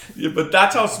Yeah, but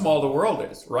that's how small the world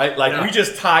is, right? Like we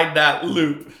just tied that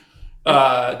loop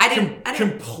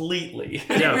completely.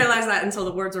 I didn't realize that until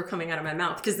the words were coming out of my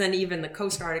mouth, because then even the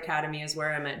Coast Guard Academy is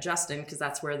where I met Justin, because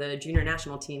that's where the junior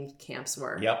national team camps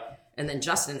were. Yep. And then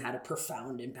Justin had a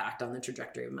profound impact on the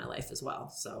trajectory of my life as well.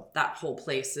 So that whole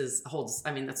place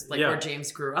that's like where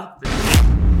James grew up.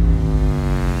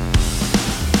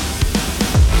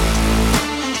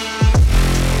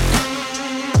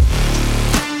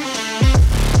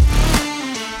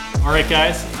 All right,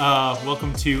 guys,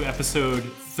 welcome to episode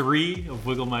 3 of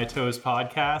Wiggle My Toes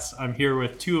podcast. I'm here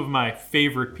with two of my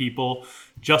favorite people,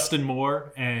 Justin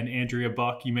Moore and Andrea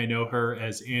Buch. You may know her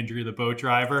as Andrea the boat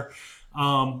driver.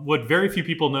 What very few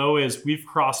people know is we've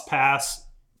crossed paths,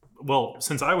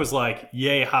 since I was like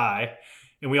yay high,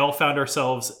 and we all found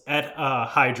ourselves at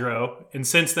Hydro. And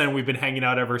since then, we've been hanging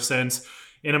out ever since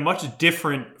in a much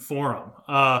different forum.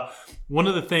 One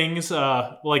of the things,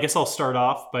 I guess I'll start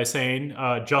off by saying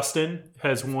Justin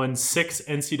has won 6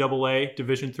 NCAA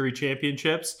Division III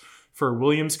championships for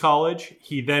Williams College.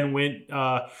 He then went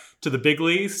to the big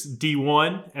leagues,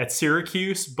 D1 at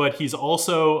Syracuse, but he's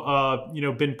also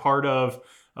been part of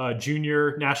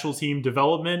junior national team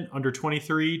development, under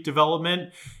 23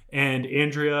 development, and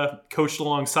Andrea coached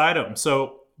alongside him.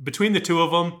 So between the two of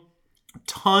them,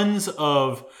 tons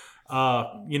of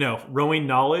rowing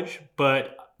knowledge.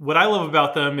 But what I love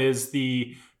about them is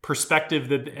the perspective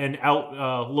and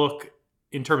outlook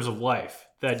in terms of life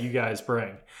that you guys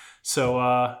bring. So,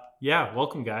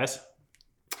 welcome, guys.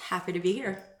 Happy to be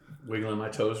here. Wiggling my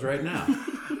toes right now.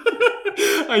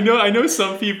 I know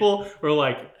some people were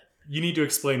like, you need to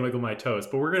explain Wiggle My Toes,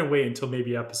 but we're going to wait until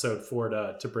maybe episode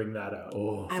 4 to bring that out.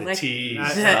 Oh, I the like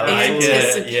tease. the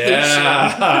anticipation.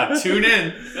 Yeah. Tune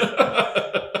in.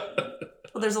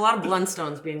 Well, there's a lot of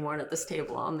Blundstones being worn at this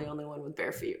table. I'm the only one with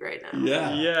bare feet right now.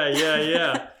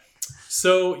 Yeah.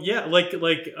 So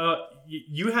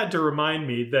you had to remind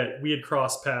me that we had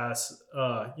crossed paths,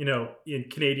 in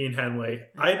Canadian Henley.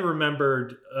 I had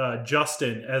remembered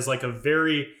Justin as like a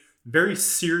very, very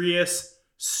serious,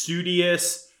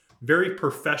 studious, very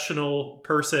professional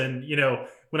person.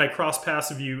 When I crossed paths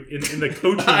with you in the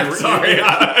coaching I'm sorry.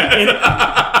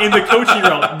 in the coaching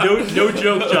realm. No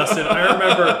joke, Justin. I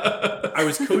remember I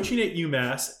was coaching at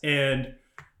UMass and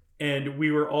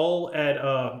we were all at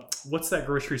what's that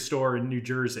grocery store in New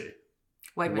Jersey?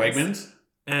 Wegmans?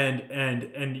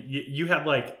 And you had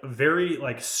like very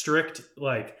like strict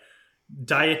like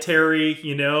dietary,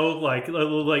 like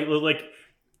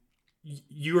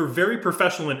you were very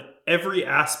professional in every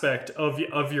aspect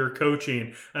of your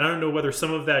coaching. And I don't know whether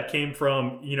some of that came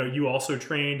from, you also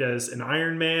trained as an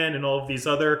Ironman and all of these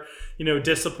other,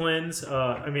 disciplines.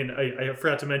 I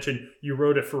forgot to mention you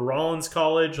rowed it for Rollins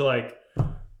College. Like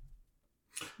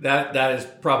that is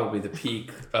probably the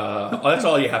peak. That's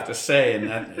all you have to say, and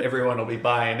that everyone will be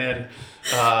buying in.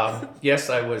 Yes,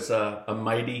 I was a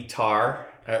mighty tar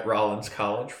at Rollins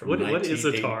College from what is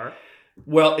a tar?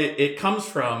 Well, it comes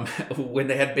from when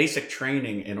they had basic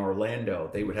training in Orlando.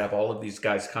 They would have all of these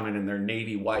guys come in their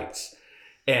navy whites,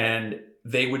 and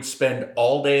they would spend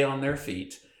all day on their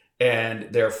feet.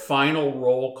 And their final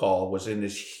roll call was in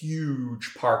this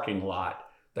huge parking lot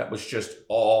that was just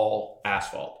all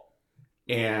asphalt.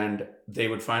 And they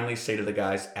would finally say to the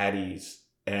guys, at ease.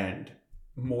 And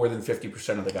more than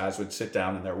 50% of the guys would sit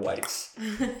down in their whites.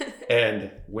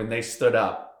 And when they stood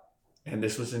up, and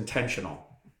this was intentional,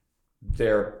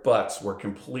 their butts were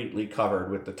completely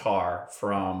covered with the tar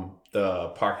from the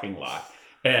parking lot.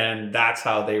 And that's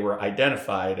how they were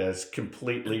identified as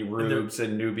completely rubes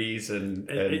and newbies. And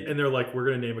they're like, we're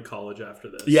going to name a college after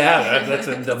this. Yeah, that's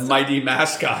the mighty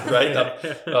mascot, right?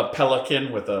 A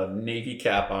pelican with a Navy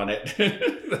cap on it.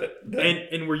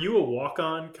 And were you a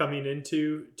walk-on coming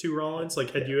into Rollins?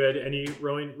 Like, had you had any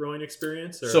rowing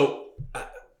experience? Or? So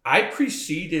I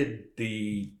preceded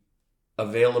the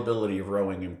availability of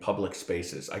rowing in public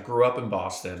spaces. I grew up in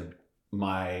Boston.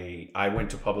 I went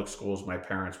to public schools. My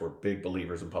parents were big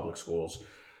believers in public schools.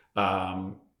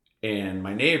 And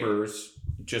my neighbors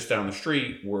just down the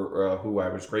street were who I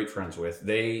was great friends with.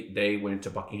 They went to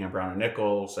Buckingham, Brown and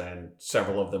Nichols, and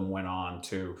several of them went on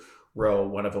to row.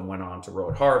 One of them went on to row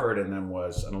at Harvard and then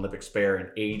was an Olympic spare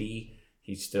in 80.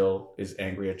 He still is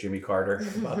angry at Jimmy Carter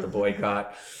about the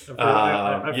boycott.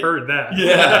 I've heard that.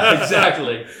 Yeah,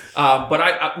 exactly.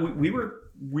 But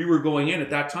we were going in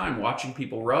at that time watching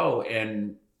people row,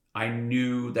 and I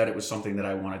knew that it was something that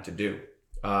I wanted to do.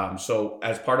 So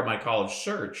as part of my college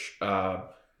search,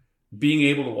 being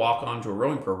able to walk onto a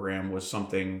rowing program was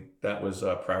something that was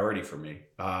a priority for me.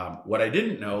 What I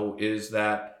didn't know is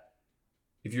that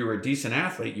if you were a decent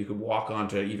athlete, you could walk on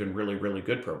to even really, really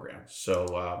good programs.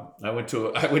 So I went to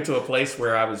a place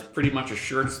where I was pretty much a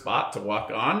sure spot to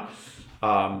walk on.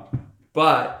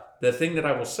 But the thing that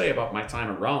I will say about my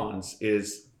time at Rollins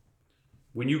is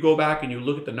when you go back and you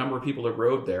look at the number of people that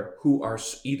rowed there who are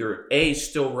either A,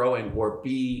 still rowing, or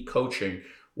B, coaching,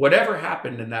 whatever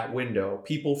happened in that window,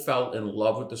 people fell in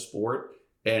love with the sport.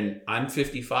 And I'm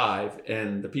 55,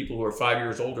 and the people who are 5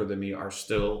 years older than me are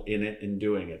still in it and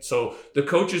doing it. So the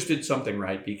coaches did something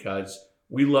right because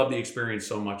we love the experience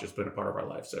so much. It's been a part of our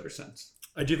lives ever since.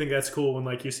 I do think that's cool when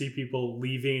like you see people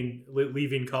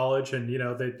leaving college and, you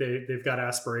know, they've got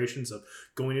aspirations of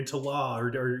going into law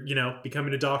or, you know,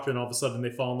 becoming a doctor, and all of a sudden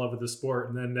they fall in love with the sport,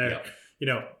 and then they're, you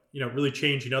know, really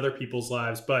changing other people's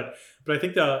lives. But I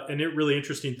think really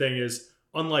interesting thing is,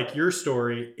 unlike your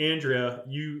story, Andrea,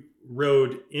 you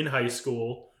rowed in high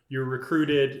school. You were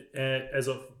recruited as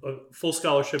a full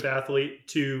scholarship athlete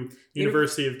to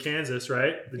University of Kansas,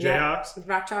 right? The Jayhawks?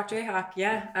 Rock Chalk Jayhawk,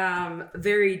 yeah. A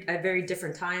very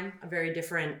different time, a very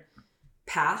different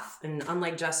path. And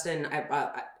unlike Justin,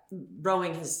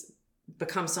 rowing has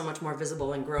become so much more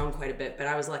visible and grown quite a bit. But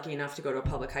I was lucky enough to go to a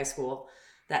public high school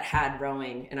that had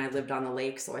rowing, and I lived on the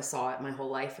lake, so I saw it my whole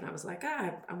life. And I was like,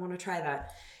 I want to try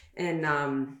that. And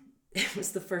it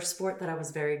was the first sport that I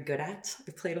was very good at.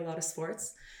 I played a lot of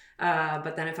sports.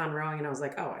 But then I found rowing, and I was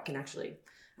like,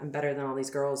 I'm better than all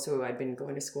these girls who I'd been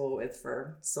going to school with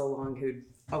for so long, who'd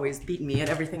always beaten me at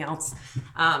everything else.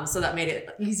 So that made it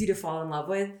easy to fall in love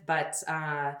with. But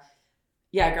I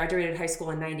graduated high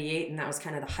school in 98, and that was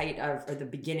kind of the height of, or the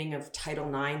beginning of Title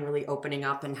IX really opening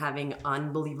up and having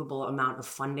unbelievable amount of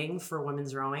funding for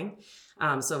women's rowing.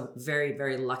 So very,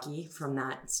 very lucky from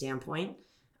that standpoint.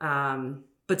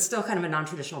 But still kind of a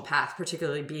non-traditional path,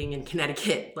 particularly being in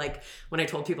Connecticut. Like when I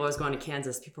told people I was going to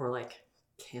Kansas, people were like,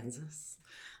 Kansas?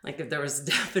 Like there was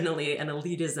definitely an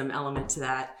elitism element to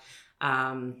that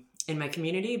in my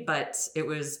community, but it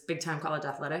was big time college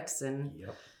athletics, and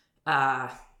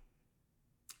I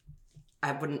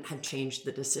wouldn't have changed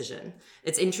the decision.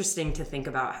 It's interesting to think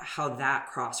about how that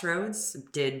crossroads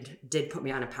did put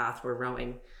me on a path where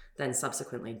rowing then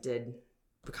subsequently did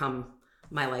become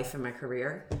my life and my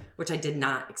career, which I did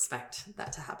not expect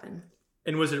that to happen.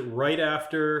 And was it right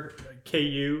after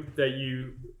KU that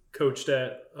you coached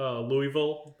at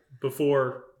Louisville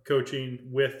before coaching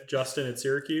with Justin at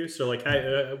Syracuse? So like,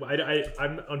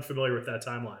 I'm unfamiliar with that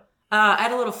timeline. I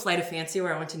had a little flight of fancy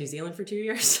where I went to New Zealand for 2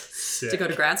 years to go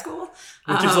to grad school.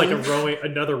 Which is like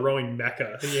another rowing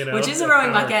mecca, you know? Which is a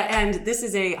rowing mecca. And this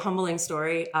is a humbling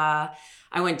story.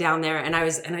 I went down there, and I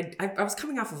was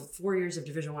coming off of 4 years of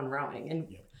Division I rowing,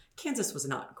 and Kansas was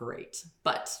not great,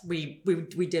 but we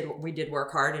did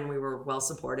work hard, and we were well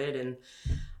supported. And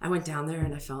I went down there,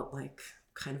 and I felt like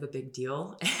kind of a big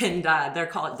deal. And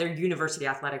their university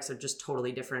athletics are just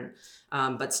totally different,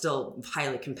 but still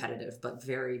highly competitive, but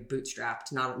very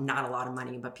bootstrapped. Not a lot of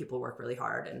money, but people work really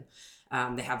hard,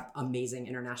 and they have amazing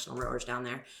international rowers down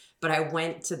there. But I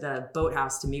went to the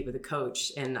boathouse to meet with a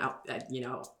coach, and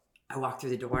I walked through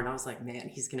the door, and I was like, man,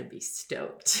 he's going to be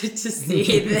stoked to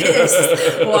see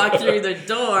this walk through the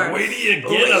door. Wait till you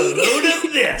get a load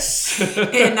of this.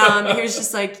 And he was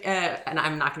just like, and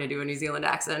I'm not going to do a New Zealand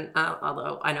accent,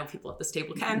 although I know people at this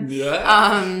table can.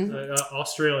 Yeah.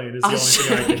 Australian is the only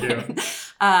thing I can do.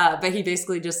 But he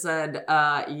basically just said,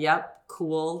 yep,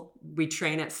 cool. We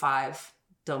train at 5.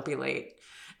 Don't be late.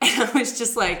 And I was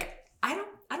just like,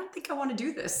 I don't think I want to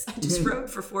do this. I just rowed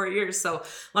for 4 years. So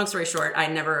long story short, I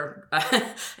never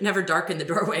darkened the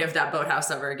doorway of that boathouse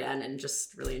ever again, and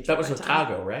just really enjoyed that was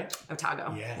Otago, right?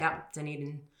 Otago. Yeah.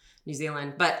 Dunedin, New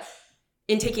Zealand. But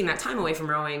in taking that time away from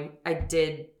rowing, I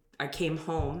came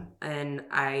home, and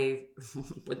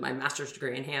with my master's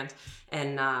degree in hand,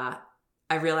 and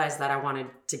I realized that I wanted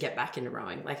to get back into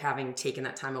rowing, like having taken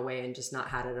that time away and just not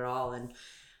had it at all. And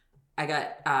I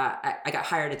got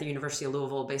hired at the University of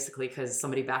Louisville basically because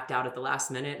somebody backed out at the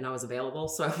last minute and I was available.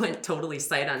 So I went totally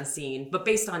sight unseen, but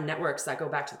based on networks that go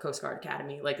back to the Coast Guard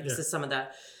Academy. Like this is some of the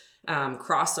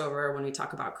crossover. When we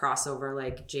talk about crossover,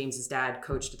 like James's dad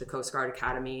coached at the Coast Guard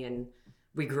Academy, and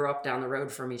we grew up down the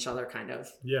road from each other kind of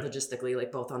logistically,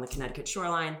 like both on the Connecticut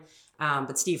shoreline.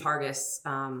 But Steve Hargis,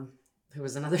 who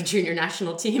was another junior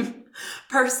national team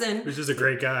person. Who's just a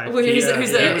great guy. He was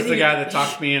the guy that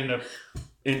talked me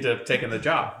into taking the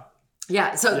job.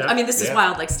 Yeah. So, I mean, this is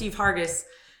wild. Like Steve Hargis,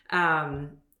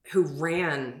 who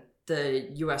ran the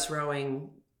U.S.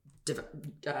 rowing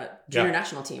junior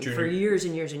national team for years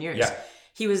and years and years. Yeah.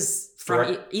 He was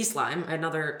from East Lyme,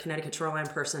 another Connecticut Shoreline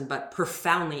person, but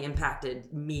profoundly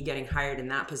impacted me getting hired in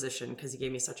that position because he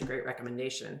gave me such a great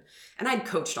recommendation. And I'd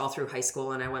coached all through high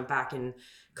school, and I went back and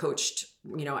coached,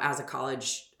 as a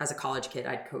college kid,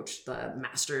 I'd coached the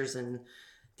masters and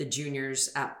the juniors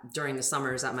during the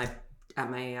summers at my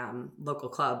local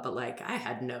club, but like I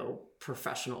had no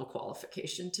professional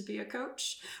qualification to be a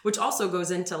coach, which also goes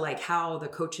into like how the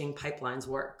coaching pipelines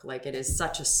work. Like it is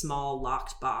such a small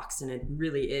locked box, and it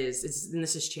really is. And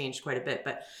this has changed quite a bit,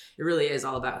 but it really is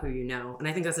all about who you know. And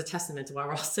I think that's a testament to why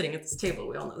we're all sitting at this table.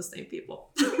 We all know the same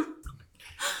people.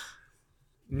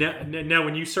 Now,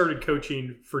 when you started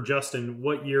coaching for Justin,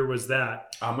 what year was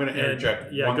that? I'm going to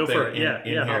interject one go thing for it. in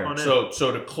here. Hop on in.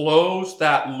 So to close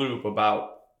that loop about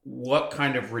what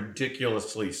kind of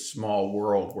ridiculously small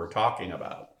world we're talking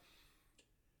about,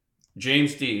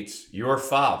 James Dietz, your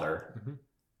father,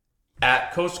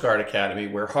 at Coast Guard Academy,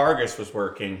 where Hargis was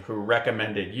working, who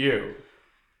recommended you,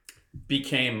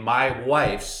 became my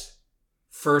wife's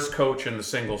first coach in the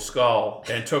single scull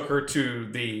and took her to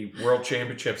the World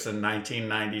Championships in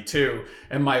 1992.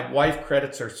 And my wife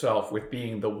credits herself with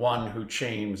being the one who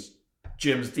changed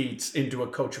Jim Dietz into a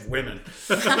coach of women.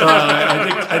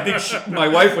 I think my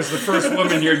wife was the first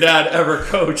woman your dad ever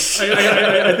coached.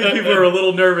 I think people were a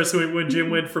little nervous when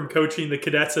Jim went from coaching the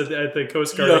cadets at the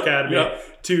Coast Guard Academy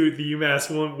to the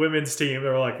UMass women's team. They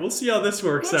were like, we'll see how this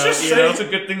works out. Just say it's a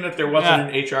good thing that there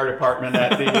wasn't an HR department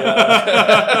at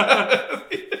the...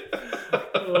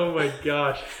 Oh my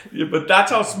gosh. Yeah, but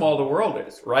that's how small the world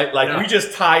is, right? Like we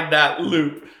just tied that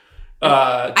loop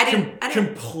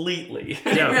completely.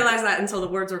 I didn't realize that until the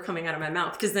words were coming out of my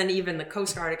mouth, because then even the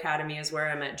Coast Guard Academy is where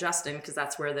I met Justin, because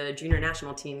that's where the junior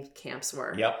national team camps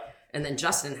were. Yep. And then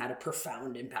Justin had a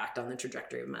profound impact on the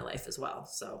trajectory of my life as well.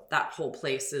 So that whole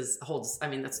place holds. I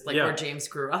mean, that's like where James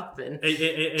grew up. And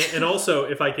also,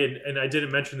 if I could, and I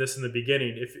didn't mention this in the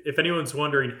beginning, if anyone's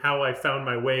wondering how I found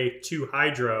my way to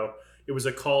Hydro, it was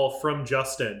a call from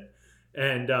Justin,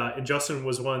 and Justin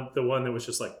was the one that was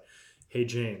just like, "Hey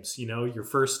James, your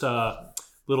first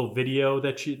little video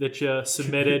that you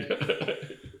submitted,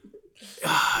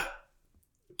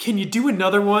 can you do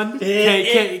another one?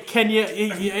 Can you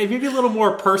maybe a little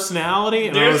more personality?"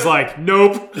 And I was like,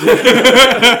 "Nope."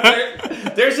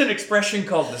 There's an expression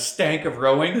called the stank of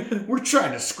rowing. We're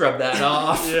trying to scrub that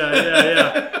off.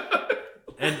 Yeah.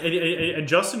 And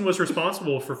Justin was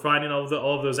responsible for finding all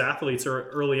of those athletes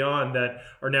early on that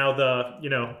are now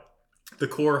the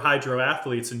core Hydro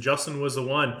athletes. And Justin was the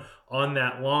one on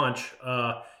that launch,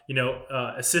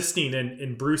 assisting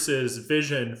in Bruce's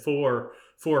vision for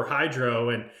Hydro.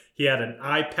 And he had an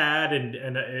iPad, and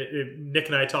Nick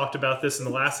and I talked about this in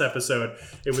the last episode.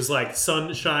 It was like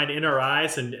sunshine in our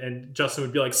eyes, and Justin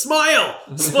would be like, "Smile,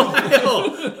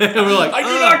 smile," and we're like, "I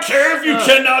do not care if you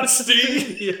cannot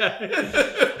see."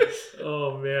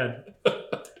 Oh man.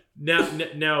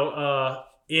 Now,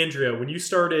 Andrea, when you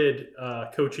started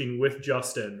coaching with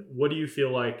Justin, what do you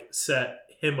feel like set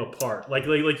him apart? Like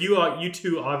you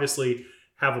two obviously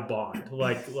have a bond.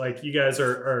 Like you guys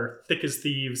are thick as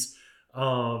thieves.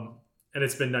 And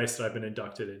it's been nice that I've been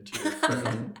inducted into your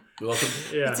program. Welcome.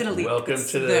 Yeah. It's an elite. Welcome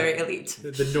it's to very elite.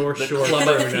 The North Shore Club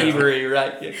of Thievery,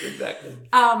 right? Yeah, exactly.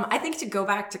 I think to go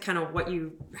back to kind of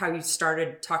how you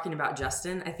started talking about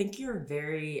Justin, I think you're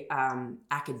very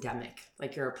academic,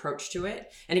 like your approach to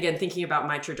it. And again, thinking about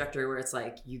my trajectory where it's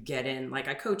like you get in, like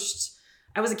I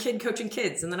was a kid coaching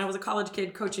kids, and then I was a college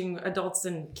kid coaching adults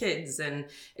and kids. And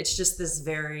it's just this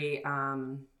very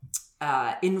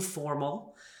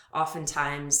informal,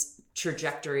 oftentimes,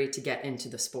 trajectory to get into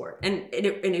the sport, and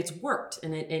it's worked.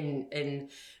 And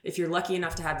if you're lucky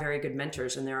enough to have very good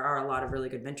mentors, and there are a lot of really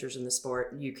good mentors in the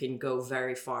sport, you can go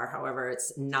very far. However,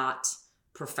 it's not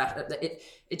professional.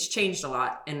 It's changed a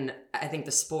lot, and I think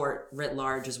the sport writ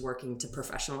large is working to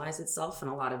professionalize itself in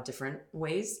a lot of different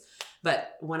ways.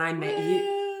 But when I met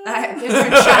you, we're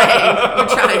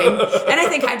trying, and I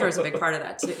think Hydro is a big part of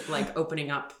that too, like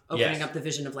opening up the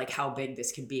vision of like how big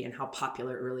this could be and how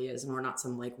popular it really is, and we're not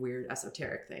some like weird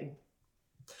esoteric thing.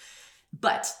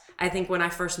 But I think when I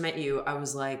first met you, I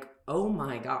was like, oh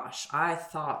my gosh, I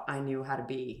thought I knew how to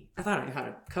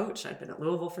coach. I'd been at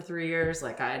Louisville for 3 years.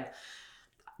 Like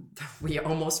we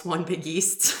almost won Big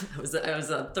East. I was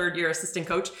a third year assistant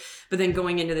coach, but then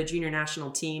going into the junior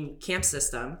national team camp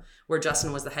system where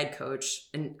Justin was the head coach.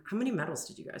 And how many medals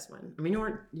did you guys win? I mean,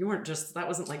 you weren't just, that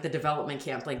wasn't like the development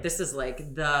camp. Like this is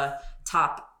like the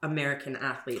top American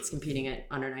athletes competing at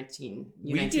under 19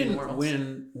 U19 worlds.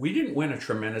 We didn't win a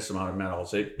tremendous amount of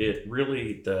medals. It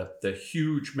really, the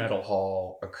huge medal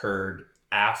haul occurred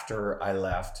after I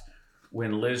left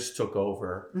when Liz took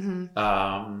over.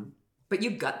 Mm-hmm. But you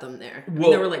got them there.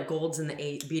 Well, there were like golds in the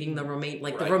 8, beating the the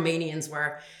Romanians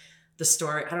were the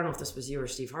story. I don't know if this was you or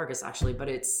Steve Hargis actually, but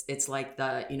it's like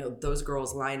those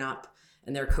girls line up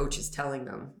and their coach is telling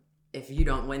them, if you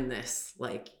don't win this,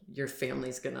 like your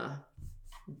family's gonna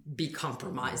be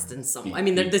compromised in some way. I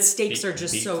mean, the stakes are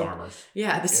just so farmers.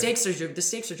 Stakes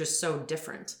are just so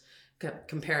different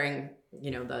comparing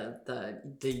the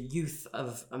youth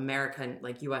of American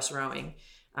like U.S. rowing.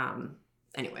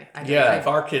 Anyway,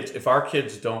 if our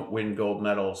kids don't win gold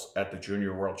medals at the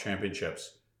Junior World Championships,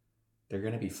 they're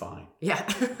going to be fine. Yeah.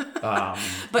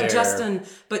 But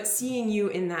seeing you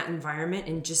in that environment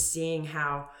and just seeing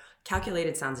how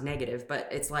calculated sounds negative, but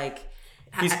it's like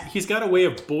he's got a way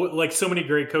of like so many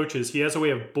great coaches. He has a way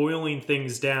of boiling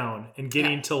things down and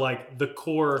getting to like the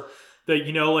core. That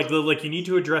like you need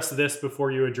to address this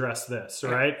before you address this,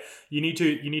 right? You need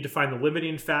to find the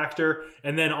limiting factor,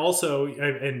 and then also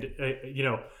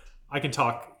I can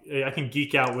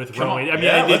geek out with rowing.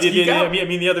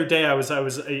 The other day I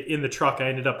was in the truck. I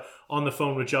ended up on the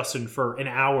phone with Justin for an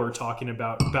hour talking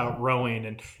about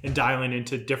rowing and dialing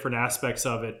into different aspects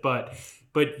of it. But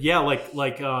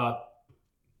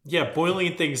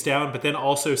boiling things down, but then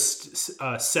also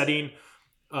setting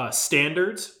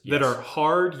standards that are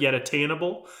hard yet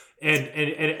attainable,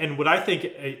 and what I think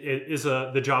is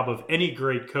the job of any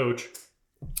great coach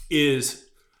is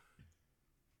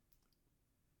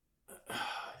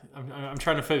I'm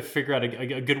trying to figure out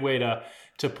a good way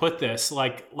to put this,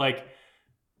 like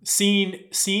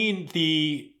seeing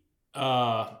the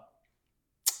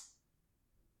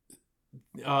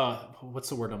what's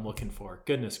the word I'm looking for?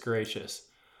 Goodness gracious.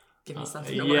 Give me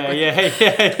something. It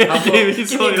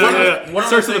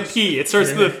starts with a P. It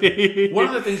starts with a P. One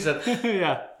of the things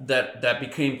that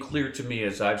became clear to me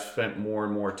as I've spent more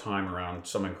and more time around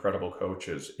some incredible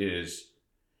coaches is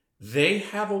they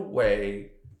have a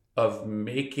way of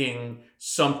making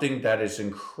something that is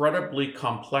incredibly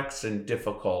complex and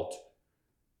difficult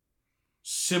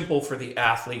simple for the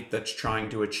athlete that's trying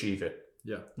to achieve it.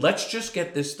 Yeah. Let's just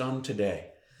get this done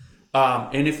today.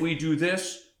 And if we do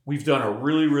this, we've done a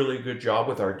really, really good job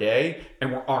with our day,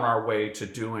 and we're on our way to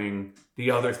doing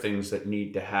the other things that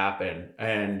need to happen.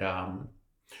 And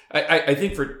I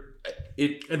think for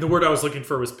it, and the word I was looking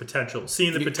for was potential.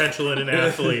 Seeing the potential in an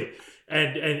athlete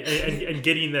and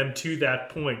getting them to that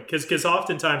point, because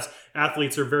oftentimes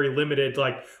athletes are very limited,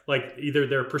 like either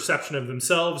their perception of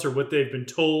themselves or what they've been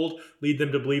told lead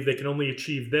them to believe they can only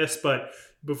achieve this. But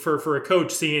for a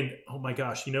coach, seeing, oh my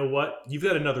gosh, you know what, you've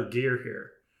got another gear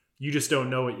here. You just don't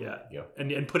know it yet. Yeah.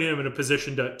 And putting them in a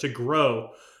position to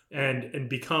grow and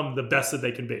become the best that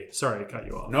they can be. Sorry, I cut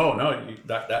you off. No,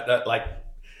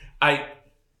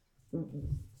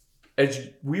 as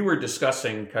we were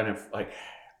discussing, kind of like,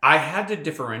 I had to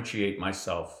differentiate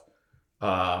myself.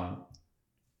 Having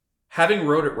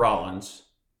rowed at Rollins,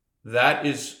 that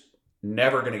is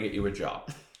never going to get you a job.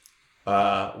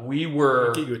 We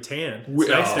were... Get you a tan. It's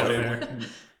nice down there.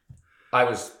 I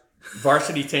was...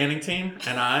 varsity tanning team,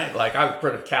 and I was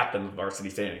pretty captain of the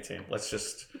varsity tanning team. Let's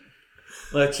just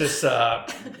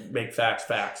make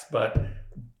facts. But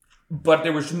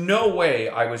there was no way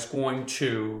I was going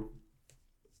to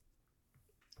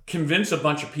convince a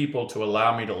bunch of people to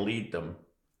allow me to lead them,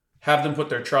 have them put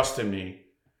their trust in me,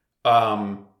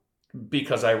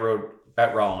 because I rode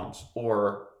at Rollins,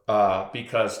 or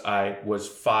because I was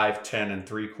 5'10" and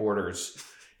 3/4.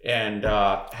 And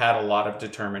had a lot of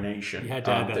determination. You had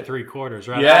to add that 3/4,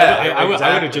 right? Yeah, I would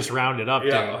exactly. have just rounded up.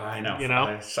 Yeah, dude. I know. You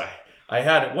know, I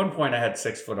had at one point I had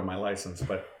 6 foot on my license,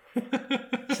 but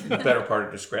the better part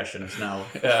of discretion has now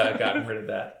gotten rid of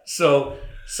that. So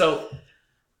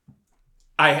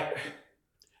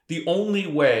the only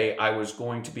way I was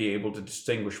going to be able to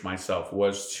distinguish myself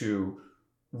was to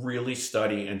really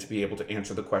study and to be able to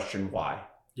answer the question why.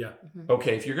 Yeah. Mm-hmm.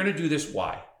 Okay, if you're going to do this,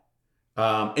 why?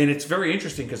 And it's very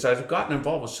interesting because I've gotten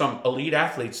involved with some elite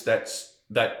athletes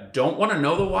that don't want to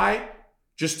know the why.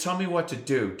 Just tell me what to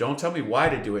do. Don't tell me why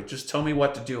to do it. Just tell me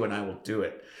what to do and I will do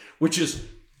it. Which is,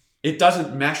 it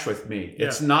doesn't mesh with me. Yeah.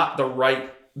 That's not the right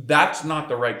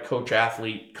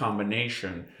coach-athlete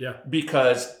combination. Yeah.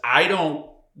 Because I don't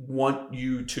want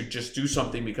you to just do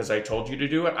something because I told you to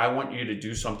do it. I want you to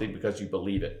do something because you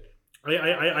believe it.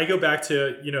 I go back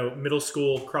to, middle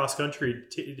school cross-country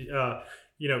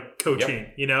coaching,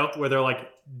 yep. Where they're like,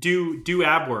 do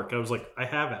ab work. I was like, I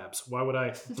have abs. Why would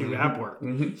I do ab work?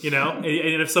 Mm-hmm.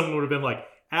 And if someone would have been like,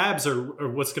 abs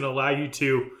are what's going to allow you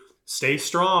to stay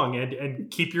strong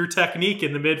and keep your technique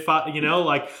in the mid-five,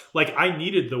 like I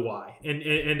needed the why.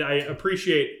 And I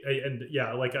appreciate,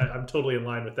 I'm totally in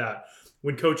line with that.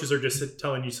 When coaches are just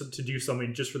telling you to do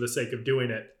something just for the sake of doing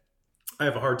it, I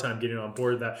have a hard time getting on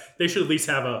board with that. They should at least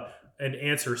have an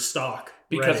answer stock.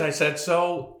 Because ready. I said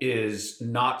so is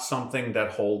not something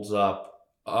that holds up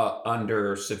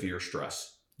under severe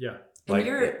stress. Yeah. And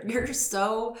you're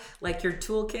so like your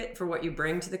toolkit for what you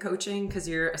bring to the coaching, because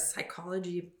you're a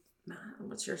psychology.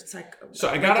 What's your psych? So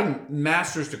I got a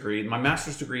master's degree. My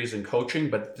master's degree is in coaching,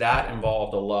 but that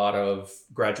involved a lot of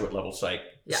graduate level psych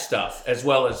stuff, as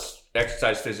well as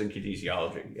exercise physics and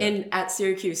kinesiology. Yeah. And at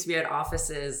Syracuse, we had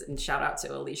offices, and shout out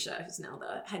to Alicia, who's now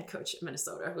the head coach at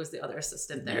Minnesota, who's the other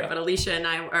assistant there. Yeah. But Alicia and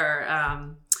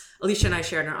I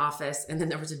shared an office, and then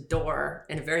there was a door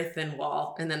and a very thin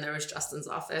wall, and then there was Justin's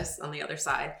office on the other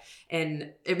side.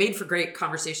 And it made for great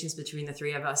conversations between the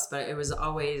three of us, but it was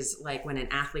always like when an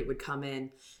athlete would come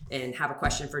in and have a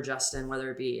question for Justin, whether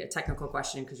it be a technical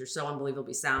question, because you're so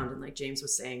unbelievably sound, and like James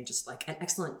was saying, just like an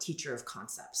excellent teacher of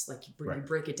concepts. Like you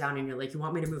break it down and you're like, you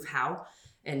want me to move how?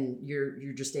 And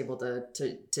you're just able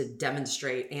to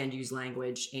demonstrate and use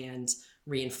language and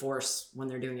reinforce when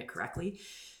they're doing it correctly.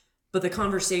 But the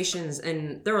conversations,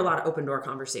 and there were a lot of open door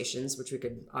conversations, which we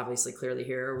could obviously clearly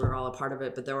hear. We're all a part of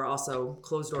it, but there were also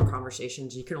closed door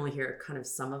conversations. You could only hear kind of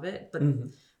some of it, but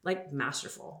like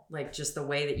masterful, like just the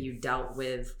way that you dealt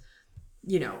with,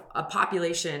 a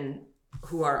population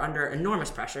who are under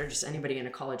enormous pressure. Just anybody in a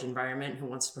college environment who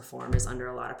wants to perform is under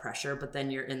a lot of pressure, but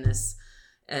then you're in this,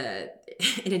 in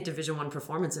a Division I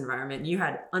performance environment, and you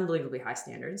had unbelievably high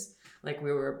standards. Like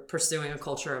we were pursuing a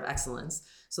culture of excellence.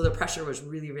 So the pressure was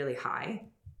really, really high,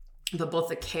 but both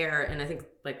the care and I think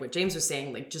like what James was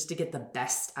saying, like just to get the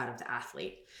best out of the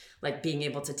athlete, like being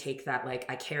able to take that, like,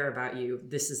 I care about you.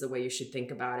 This is the way you should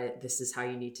think about it. This is how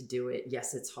you need to do it.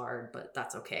 Yes, it's hard, but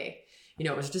that's okay.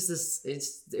 It was just this,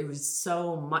 it was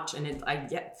so much. And it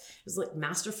was like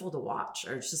masterful to watch,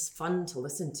 or it's just fun to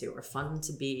listen to, or fun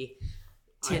to be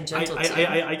tangential to.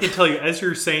 I can tell you, as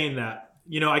you're saying that,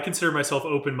 I consider myself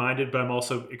open-minded, but I'm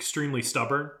also extremely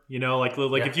stubborn.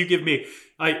 If you give me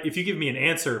an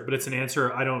answer, but it's an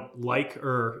answer I don't like,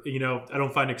 or I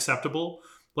don't find acceptable,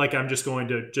 like I'm just going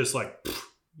to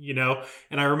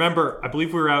And I remember, I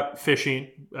believe we were out fishing.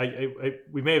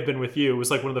 We may have been with you. It was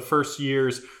like one of the first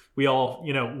years we all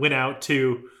went out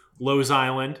to Lowe's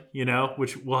Island,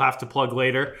 which we'll have to plug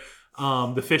later,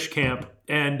 the fish camp,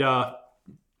 and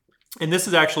this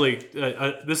is actually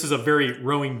this is a very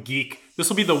rowing geek. This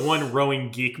will be the one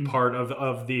rowing geek part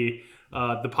of the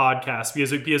podcast,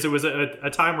 because it was a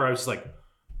time where I was just like,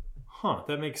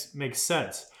 that makes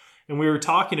sense. And we were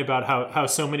talking about how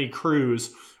so many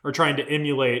crews are trying to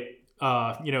emulate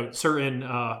certain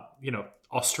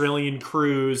Australian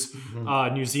crews,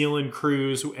 New Zealand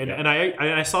crews, and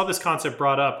I saw this concept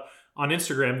brought up on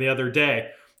Instagram the other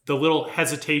day. The little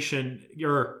hesitation,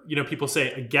 or people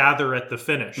say a gather at the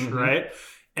finish, right?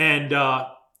 And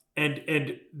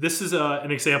this is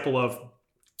an example of,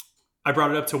 I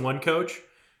brought it up to one coach,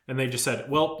 and they just said,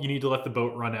 "Well, you need to let the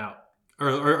boat run out."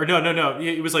 Or no.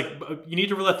 It was like, you need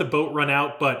to let the boat run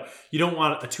out, but you don't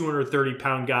want a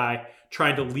 230-pound guy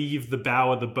trying to leave the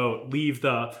bow of the boat, leave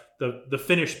the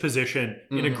finished position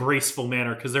in a graceful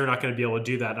manner, because they're not going to be able to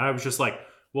do that. And I was just like,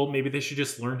 well, maybe they should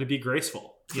just learn to be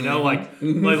graceful. Like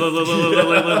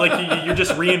you're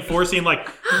just reinforcing like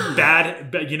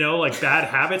bad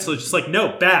habits. So it's just like,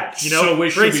 no, bad. So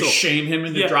should we shame him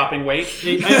into dropping weight?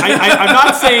 I'm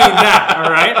not saying that, all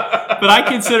right. But I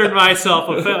considered myself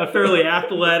a fairly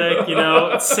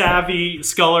athletic, savvy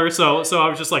sculler. So I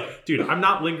was just like, dude, I'm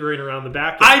not lingering around the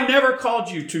back. I never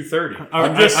called you 230.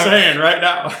 I'm just saying right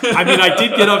now. I mean, I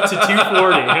did get up to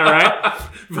 240. All right.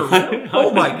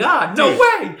 Oh my God! No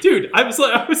way, dude! I was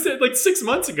like 6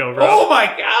 months ago, bro. Oh my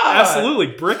God!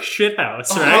 Absolutely, brick shithouse,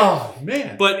 right? Oh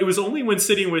man! But it was only when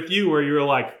sitting with you where you were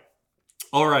like,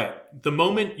 "All right, the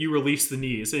moment you release the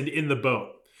knees in the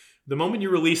boat, the moment you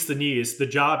release the knees, the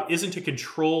job isn't to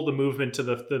control the movement to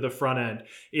the front end;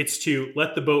 it's to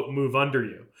let the boat move under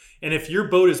you. And if your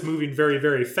boat is moving very,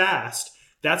 very fast,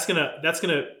 that's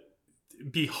gonna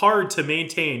be hard to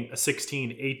maintain a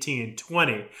 16, 18,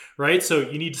 20, right? So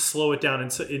you need to slow it down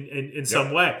in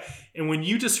some way. And when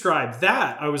you described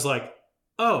that, I was like,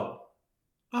 oh,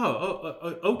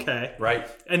 okay. Right.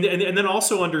 And then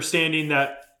also understanding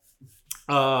that,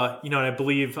 and I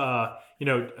believe,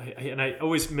 and I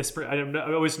always I'm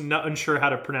always not unsure how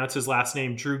to pronounce his last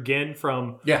name, Drew Ginn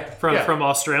from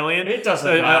Australian. It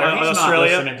doesn't matter. He's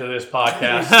Australia. not listening to this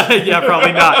podcast. Yeah,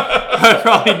 probably not.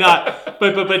 Probably not.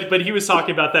 but he was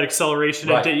talking about that acceleration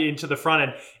Right. into the front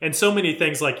end, and so many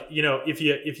things like, if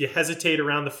you hesitate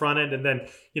around the front end and then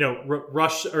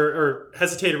rush or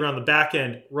hesitate around the back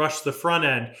end, rush the front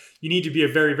end, you need to be a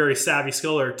very, very savvy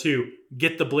skiller to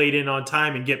get the blade in on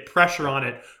time and get pressure on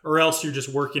it, or else you're just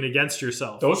working against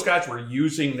yourself. Those guys were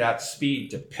using that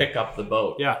speed to pick up the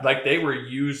boat. Yeah. Like they were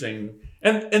using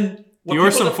and The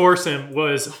Orsum Foursome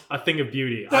was a thing of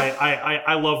beauty.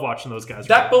 I love watching those guys.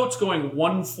 That boat's going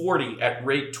 140 at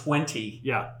rate 20.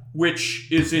 Yeah. Which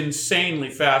is insanely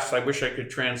fast. I wish I could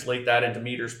translate that into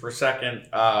meters per second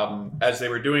as they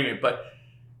were doing it.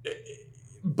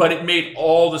 But it made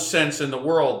all the sense in the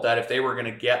world that if they were going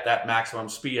to get that maximum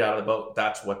speed out of the boat,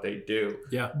 that's what they do.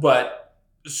 Yeah. But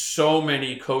so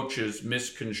many coaches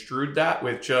misconstrued that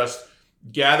with just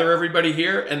gather everybody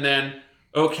here and then,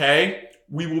 okay,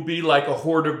 we will be like a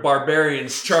horde of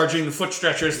barbarians charging the foot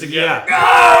stretchers together.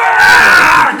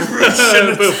 Yeah.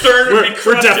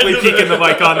 We're definitely peeking the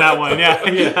mic on that one.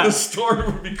 Yeah. The storm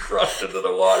would be crushed into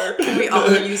the water. We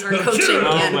all use our coaching.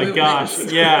 Oh my gosh.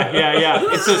 Yeah.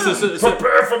 It's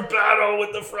prepare for battle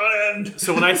with the front end.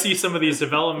 So when I see some of these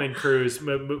development crews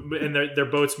and their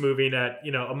boats moving at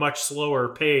a much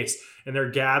slower pace, and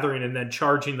they're gathering and then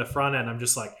charging the front end, I'm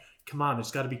just like, come on,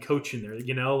 there's got to be coaching there,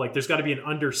 like there's got to be an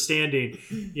understanding,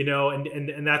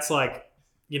 and that's like,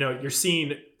 you're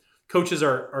seeing coaches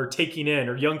are taking in,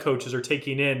 or young coaches are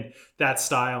taking in that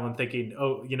style and thinking,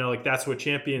 oh, like that's what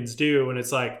champions do. And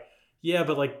it's like, yeah,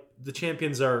 but like the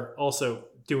champions are also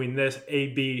doing this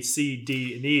A, B, C,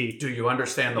 D, and E. Do you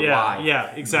understand the why?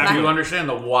 Yeah, exactly. Do you understand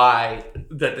the why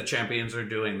that the champions are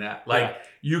doing that? Like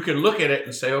you can look at it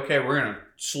and say, okay, we're going to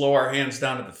slow our hands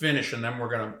down at the finish, and then we're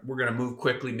gonna move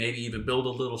quickly, maybe even build a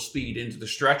little speed into the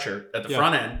stretcher at the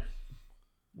front end.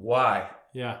 Why?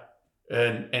 Yeah.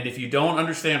 And if you don't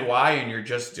understand why and you're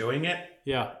just doing it,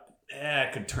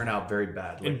 it could turn out very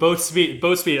badly. And boat speed.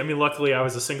 I mean, luckily I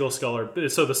was a single sculler,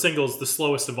 so the single's the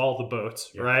slowest of all the boats,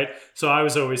 right? So I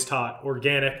was always taught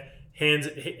organic hands,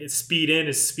 speed in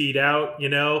is speed out,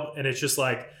 and it's just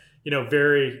like,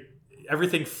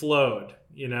 everything flowed,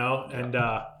 and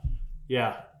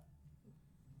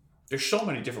There's so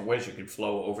many different ways you can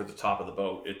flow over the top of the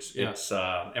boat. It's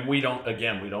and we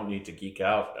don't need to geek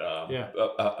out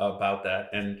about that.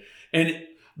 And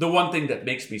the one thing that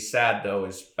makes me sad though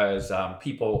is as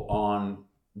people on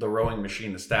the rowing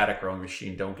machine, the static rowing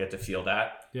machine, don't get to feel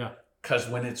that. Yeah. Because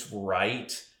when it's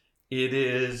right, it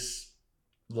is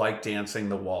like dancing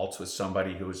the waltz with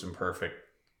somebody who is in perfect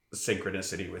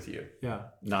synchronicity with you. Yeah.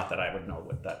 Not that I would know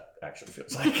what that actually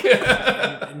feels like.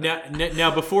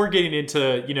 now, before getting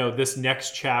into this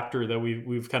next chapter that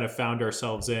we've kind of found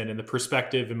ourselves in, and the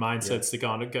perspective and mindsets that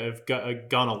have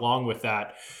gone along with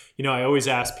that, I always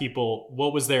ask people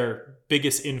what was their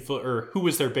biggest or who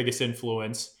was their biggest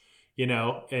influence,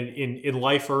 in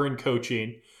life or in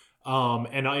coaching,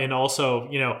 and also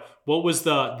what was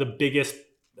the biggest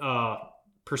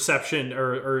perception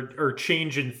or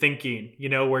change in thinking,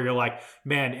 where you're like,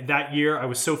 man, that year I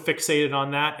was so fixated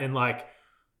on that and like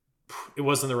it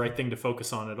wasn't the right thing to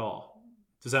focus on at all.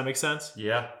 Does that make sense?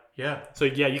 Yeah. So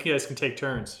you guys can take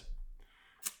turns.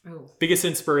 Oh. Biggest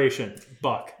inspiration,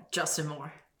 Buck. Justin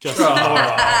Moore.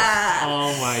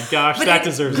 Oh my gosh, that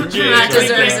deserves a cheer. That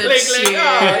deserves a cheer.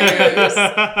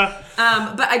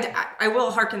 But I will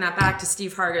harken that back to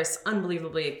Steve Hargis'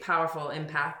 unbelievably powerful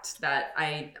impact that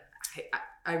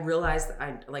I realized that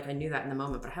I knew that in the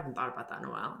moment, but I haven't thought about that in a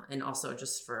while. And also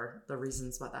just for the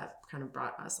reasons why that kind of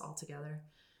brought us all together.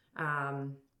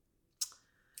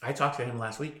 I talked to him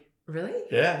last week. Really?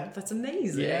 Yeah. That's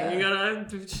amazing. Yeah.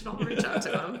 You should all reach out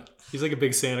to him. He's like a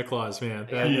big Santa Claus, man.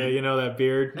 That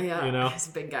beard. Yeah, he's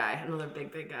a big guy. Another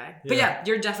big guy. But yeah,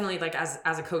 you're definitely like as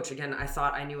a coach again. I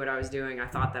thought I knew what I was doing. I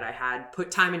thought that I had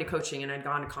put time into coaching, and I'd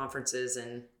gone to conferences,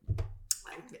 and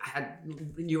I had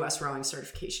U.S. rowing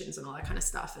certifications and all that kind of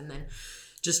stuff. And then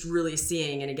just really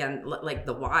seeing, and again, like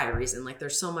the why reason, like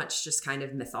there's so much just kind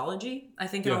of mythology, I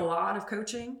think, in a lot of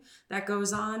coaching that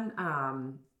goes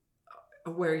on.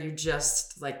 Where you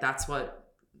just like, that's what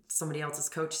somebody else's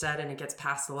coach said and it gets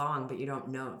passed along, but you don't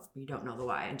know the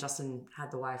why. And Justin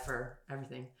had the why for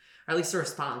everything, or at least a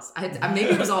response. Maybe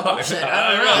it was all bullshit.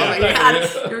 I don't know.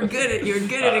 But you were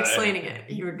good at explaining it.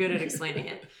 You were good at explaining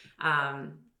it.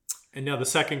 And now the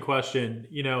second question,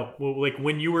 like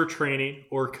when you were training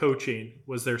or coaching,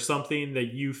 was there something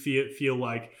that you feel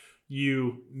like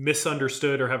you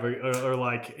misunderstood or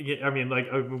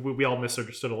we all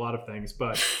misunderstood a lot of things,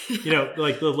 but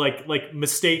like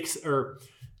mistakes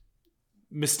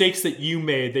that you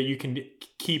made that you can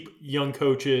keep young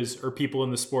coaches or people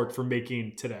in the sport from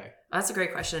making today? That's a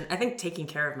great question. I think taking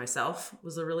care of myself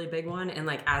was a really big one. And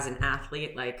like as an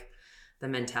athlete, like the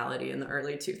mentality in the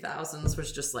early 2000s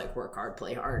was just like work hard,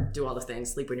 play hard, do all the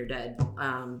things, sleep when you're dead.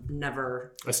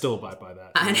 Never. I still abide by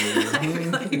that.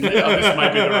 This might be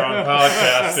the wrong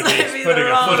podcast to be putting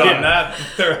a foot on that.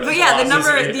 But yeah,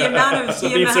 the amount of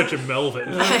being such a Melvin.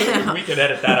 We can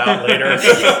edit that out later.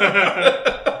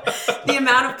 The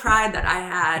amount of pride that I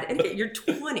had, and again, you're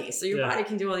 20, so your body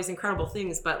can do all these incredible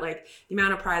things, but like the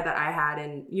amount of pride that I had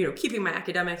in, keeping my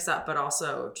academics up, but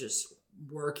also just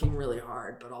working really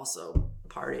hard, but also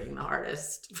partying the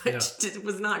hardest, which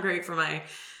was not great for my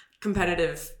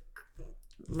competitive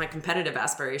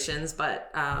aspirations,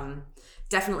 but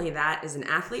definitely that as an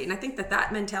athlete. And I think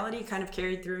that mentality kind of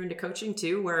carried through into coaching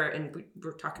too, and we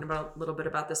were talking about a little bit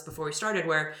about this before we started,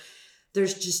 where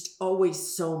there's just always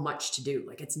so much to do.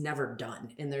 Like it's never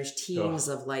done. And there's teams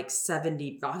of like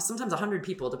 70, sometimes 100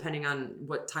 people, depending on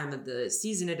what time of the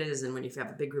season it is. And when you have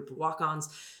a big group of walk-ons.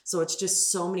 So it's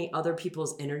just so many other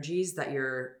people's energies that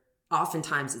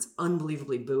oftentimes it's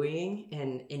unbelievably buoying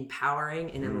and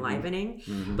empowering and enlivening.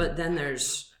 Mm-hmm. But then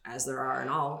there's, as there are in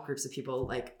all groups of people,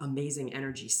 like amazing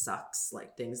energy sucks,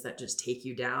 like things that just take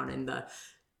you down, and the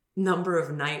number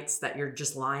of nights that you're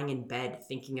just lying in bed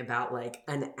thinking about like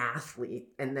an athlete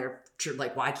and they're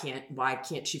like, why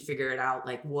can't she figure it out?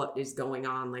 Like what is going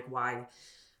on? Like what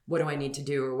do I need to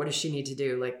do? Or what does she need to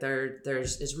do? Like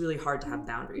it's really hard to have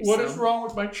boundaries. What is wrong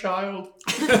with my child?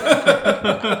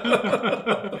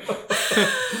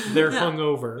 They're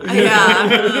hungover.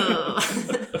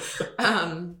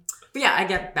 But yeah, I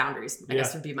get boundaries, I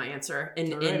guess would be my answer.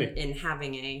 In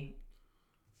having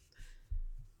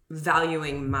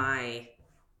valuing my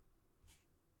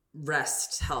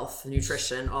rest, health,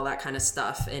 nutrition, all that kind of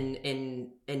stuff, and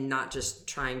not just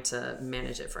trying to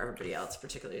manage it for everybody else,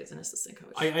 particularly as an assistant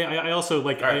coach. I also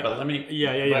like. All right, but let me.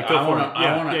 Like, go for it.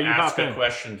 I want to ask a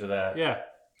question to that. Yeah.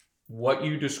 What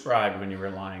you described when you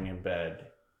were lying in bed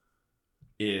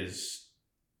is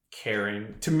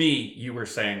caring. To me, you were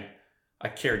saying, "I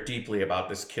care deeply about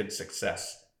this kid's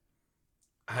success."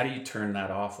 How do you turn that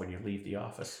off when you leave the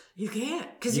office? You can't,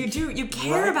 because you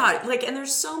care about it. Like, and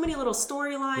there's so many little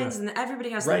storylines, and everybody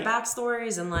has their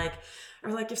backstories, and like,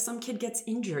 or like if some kid gets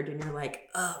injured and you're like,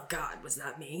 oh God, was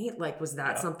that me? Like, was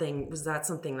that something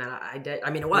that I did? I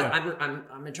mean, what?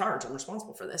 I'm in charge. I'm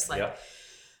responsible for this. Like,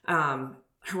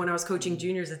 when I was coaching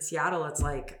juniors at Seattle, it's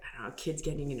like, I don't know, kids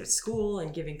getting into school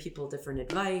and giving people different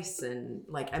advice, and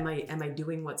like, am I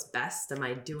doing what's best? Am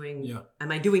I doing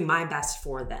my best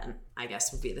for them? I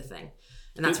guess would be the thing.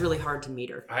 And that's really hard to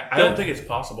meter. I don't think it's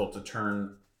possible to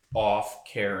turn off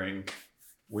caring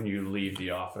when you leave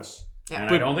the office. Yeah.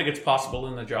 And I don't think it's possible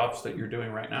in the jobs that you're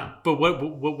doing right now. But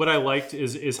what I liked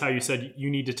is how you said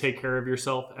you need to take care of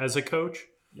yourself as a coach.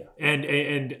 Yeah.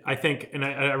 And I think, and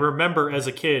I remember as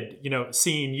a kid,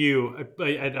 seeing you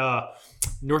at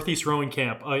Northeast Rowing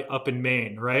Camp up in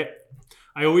Maine, right?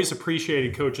 I always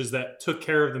appreciated coaches that took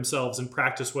care of themselves and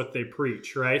practiced what they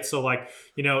preach, right? So like,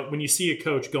 when you see a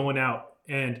coach going out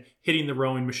and hitting the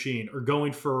rowing machine or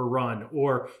going for a run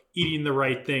or eating the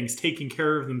right things, taking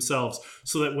care of themselves,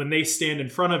 so that when they stand in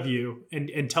front of you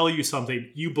and tell you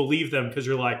something, you believe them because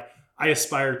you're like, I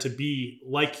aspire to be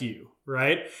like you.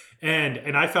 Right.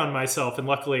 And I found myself, and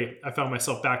luckily I found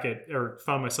myself at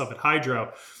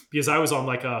Hydro, because I was on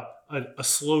like a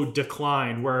slow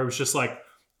decline where I was just like,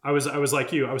 I was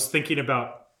like you, I was thinking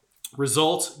about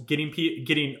results,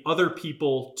 getting other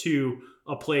people to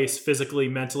a place physically,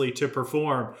 mentally to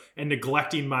perform, and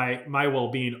neglecting my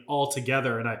well-being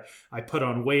altogether. And I put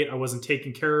on weight. I wasn't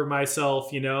taking care of myself,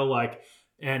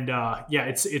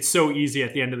 it's so easy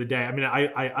at the end of the day. I mean,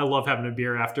 I love having a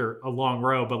beer after a long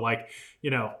row, but like,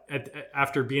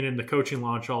 after being in the coaching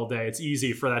lounge all day, it's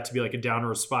easy for that to be like a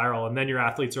downward spiral. And then your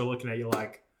athletes are looking at you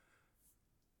like,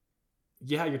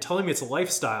 yeah, you're telling me it's a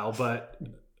lifestyle, but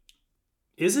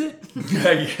is it?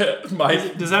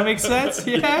 Does that make sense?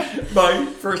 Yeah. My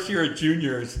first year at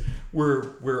juniors,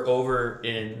 we're over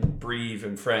in Brive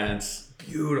in France.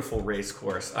 Beautiful race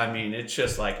course. I mean, it's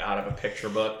just like out of a picture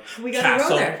book. We got to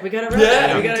row there. We got to row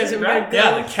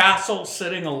there. The castle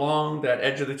sitting along that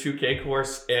edge of the 2K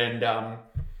course, and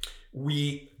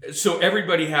so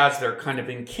everybody has their kind of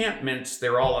encampments.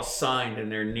 They're all assigned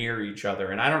and they're near each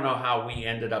other. And I don't know how we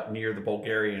ended up near the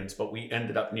Bulgarians, but we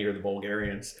ended up near the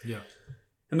Bulgarians. Yeah.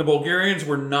 And the Bulgarians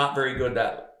were not very good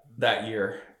that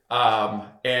year.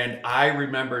 And I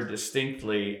remember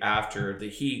distinctly after the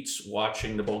heats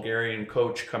watching the Bulgarian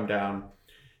coach come down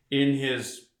in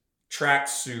his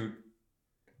tracksuit.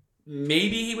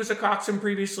 Maybe he was a coxswain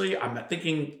previously. I'm not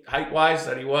thinking height-wise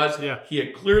that he was. Yeah. He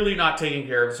had clearly not taken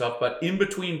care of himself, but in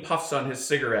between puffs on his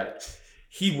cigarette,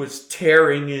 he was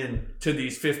tearing in to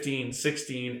these 15,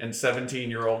 16, and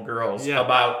 17-year-old girls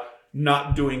about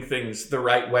not doing things the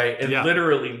right way. And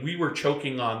literally, we were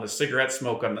choking on the cigarette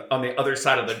smoke on the other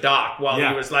side of the dock while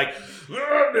he was like,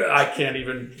 I can't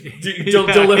even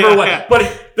deliver what.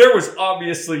 But there was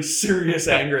obviously serious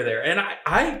anger there. And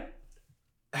I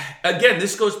again,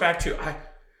 this goes back to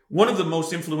one of the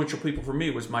most influential people for me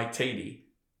was Mike Tatey.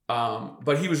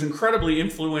 But he was incredibly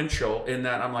influential in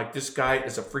that I'm like, this guy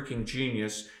is a freaking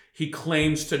genius. He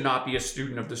claims to not be a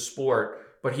student of the sport,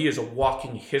 but he is a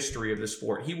walking history of the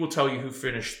sport. He will tell you who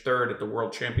finished third at the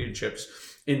World Championships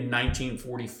in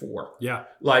 1944. Yeah.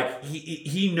 Like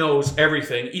he knows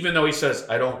everything, even though he says,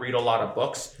 I don't read a lot of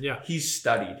books. Yeah. He's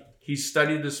studied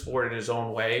the sport in his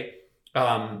own way.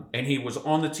 And he was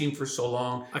on the team for so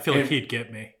long. I feel like he'd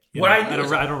get me. I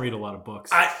don't read a lot of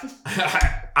books.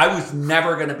 I was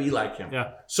never going to be like him.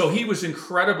 Yeah. So he was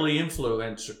incredibly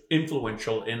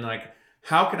influential in like,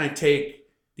 how can I take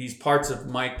these parts of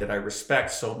Mike that I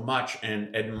respect so much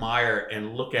and admire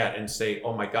and look at and say,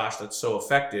 oh my gosh, that's so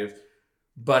effective,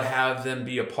 but have them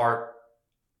be a part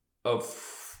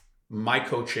of my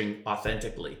coaching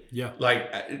authentically. Yeah.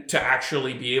 Like to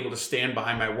actually be able to stand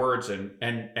behind my words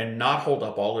and not hold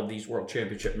up all of these world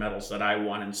championship medals that I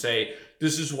won and say,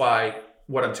 this is why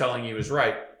what I'm telling you is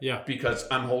right. Yeah. Because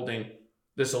I'm holding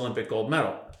this Olympic gold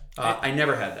medal. I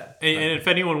never had that. And if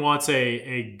anyone wants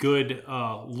a good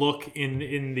look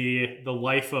in the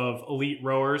life of elite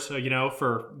rowers,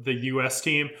 for the U.S.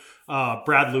 team,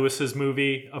 Brad Lewis's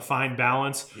movie A Fine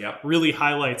Balance really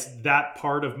highlights that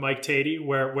part of Mike Tatey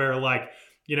where like,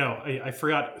 I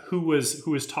forgot who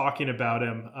was talking about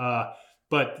him,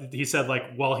 but he said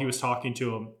like while he was talking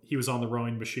to him, he was on the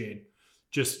rowing machine,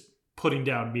 just putting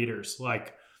down meters,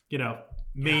 like,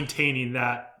 maintaining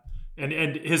that.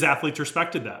 And his athletes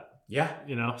respected that.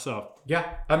 Yeah. So.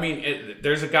 Yeah. I mean,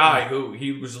 there's a guy who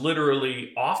he was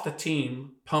literally off the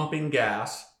team pumping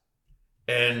gas.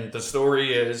 And the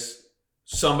story is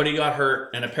somebody got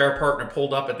hurt and a pair partner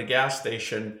pulled up at the gas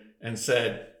station and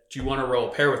said, do you want to row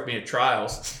a pair with me at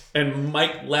trials? And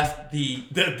Mike left the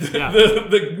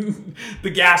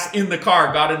gas in the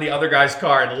car, got in the other guy's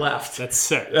car and left. That's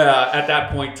sick. At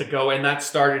that point to go. And that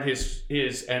started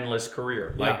his endless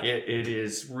career. Like it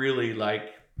is really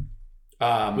like.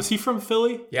 Was he from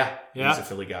Philly? Yeah. He's a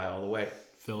Philly guy all the way.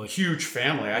 Philly. Huge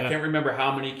family. I can't remember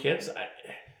how many kids.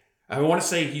 I want to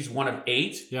say he's one of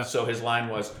 8. Yeah. So his line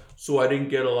was, so I didn't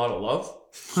get a lot of love.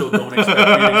 So don't expect me to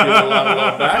get a lot of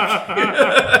love back.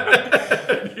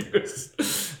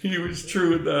 he was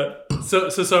true with that. So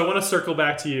I want to circle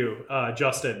back to you,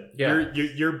 Justin. Yeah.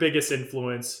 Your biggest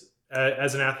influence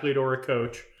as an athlete or a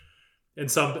coach, and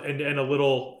a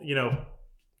little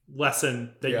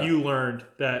lesson that you learned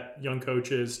that young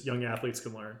coaches, young athletes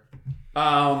can learn.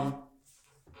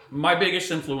 My biggest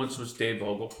influence was Dave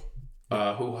Vogel,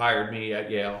 who hired me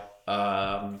at Yale,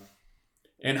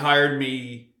 and hired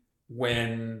me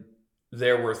when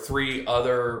there were 3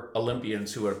 other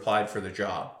Olympians who had applied for the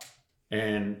job.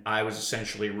 And I was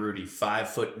essentially Rudy, 5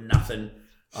 foot nothing,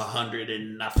 100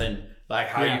 and nothing. Like,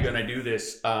 how are you going to do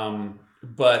this?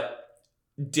 But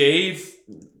Dave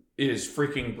is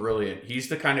freaking brilliant. He's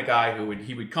the kind of guy who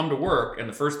would come to work and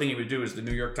the first thing he would do is the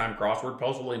New York Times crossword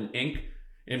puzzle in ink,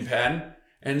 in pen,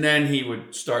 and then he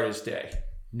would start his day.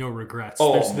 No regrets.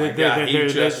 Oh my God,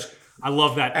 I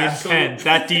love that in pen,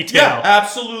 that detail. Yeah,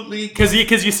 absolutely. Because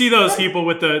you see those people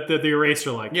with the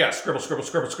eraser, like scribble.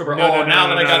 No, Now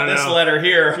that I got this letter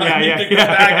here, I need to go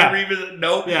back and revisit.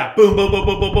 Nope. Yeah. Boom,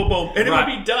 and it would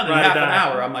be done in half an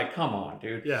hour. I'm like, come on,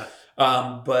 dude. Yeah.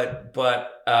 But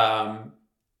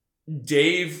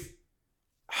Dave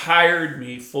hired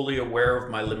me fully aware of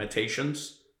my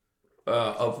limitations,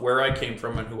 of where I came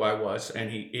from and who I was, and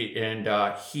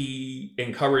he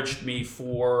encouraged me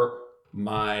for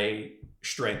my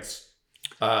strengths.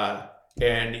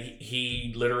 And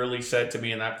he literally said to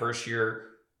me in that first year,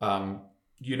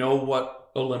 you know what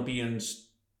Olympians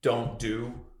don't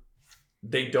do?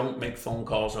 They don't make phone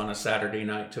calls on a Saturday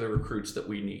night to the recruits that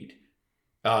we need,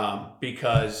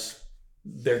 because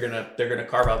they're gonna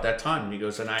carve out that time. And he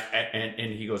goes,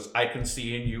 and he goes, I can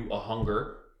see in you a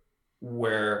hunger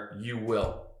where you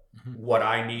will. Mm-hmm. What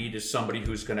I need is somebody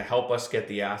who's going to help us get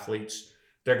the athletes.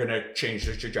 They're going to change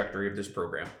the trajectory of this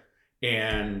program.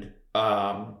 And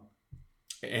I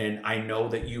know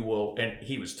that you will, and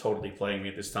he was totally playing me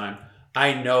at this time.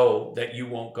 I know that you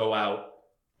won't go out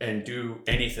and do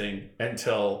anything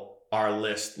until our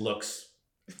list looks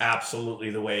absolutely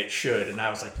the way it should. And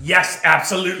I was like, yes,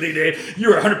 absolutely, Dave.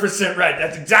 You're 100% right.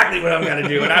 That's exactly what I'm going to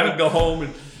do. And I would go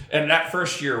home and that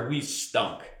first year we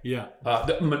stunk. Yeah.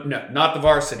 No, not the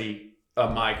varsity.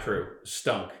 my crew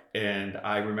stunk. And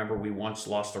I remember we once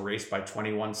lost a race by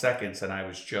 21 seconds, and I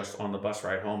was just on the bus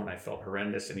ride home and I felt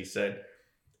horrendous. And he said,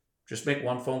 just make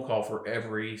one phone call for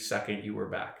every second you were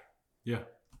back. Yeah.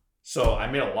 So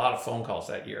I made a lot of phone calls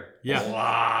that year. Yeah. A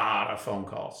lot of phone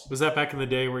calls. Was that back in the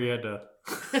day where you had to...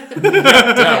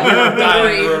 Yeah, we were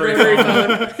dying rotary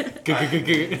That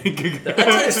took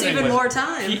us even more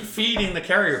time. Feeding the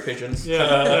carrier pigeons.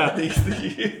 Yeah.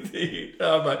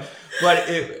 But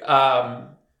it,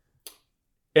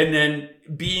 and then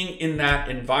being in that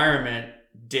environment,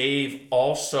 Dave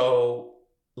also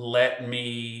let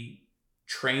me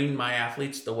train my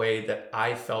athletes the way that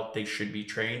I felt they should be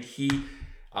trained.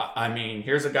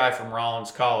 Here's a guy from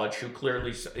Rollins College who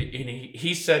clearly,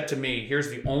 he said to me, here's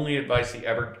the only advice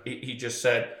he just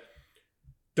said,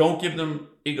 don't give them,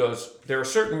 he goes, there are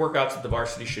certain workouts that the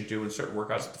varsity should do and certain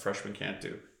workouts that the freshmen can't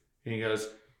do. And he goes,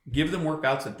 give them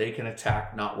workouts that they can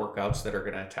attack, not workouts that are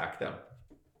going to attack them.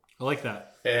 I like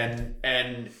that.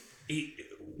 And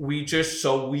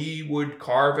we would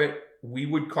carve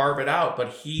it out, but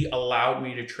he allowed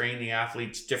me to train the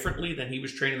athletes differently than he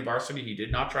was training the varsity. He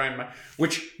did not try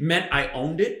which meant I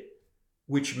owned it,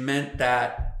 which meant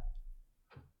that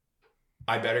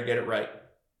I better get it right.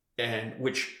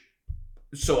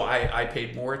 So I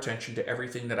paid more attention to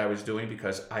everything that I was doing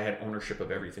because I had ownership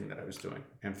of everything that I was doing.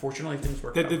 And fortunately, things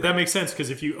worked out. That makes sense, because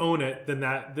if you own it, then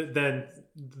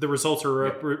the results are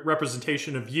a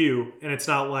representation of you, and it's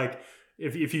not like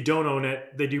if you don't own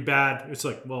it, they do bad. It's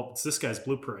like, well, it's this guy's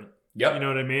blueprint. Yep. You know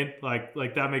what I mean?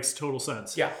 Like that makes total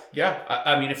sense. Yeah.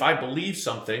 I mean, if I believe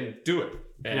something, do it.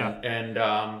 And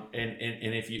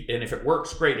if it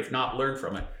works, great. If not, learn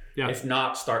from it. Yeah. If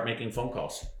not, start making phone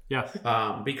calls.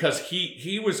 Yeah. Because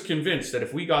he was convinced that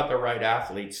if we got the right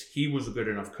athletes, he was a good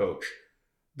enough coach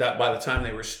that by the time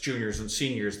they were juniors and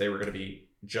seniors, they were going to be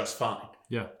just fine.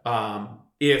 Yeah.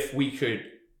 If we could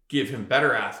give him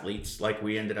better athletes, like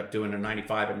we ended up doing in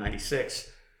 95 and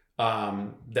 96,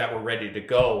 that were ready to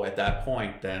go at that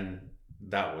point, then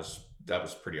that was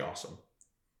pretty awesome.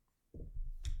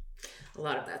 A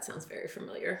lot of that sounds very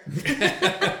familiar.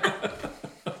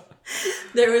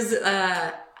 There was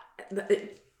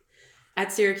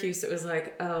at Syracuse, it was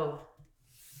like, oh,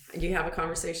 you have a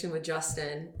conversation with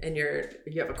Justin and you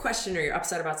have a question or you're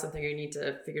upset about something or you need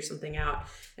to figure something out,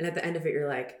 and at the end of it you're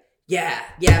like, yeah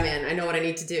man, I know what I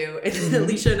need to do. And then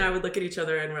Alicia and I would look at each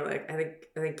other and we're like, I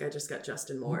think I just got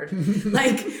Justin moored.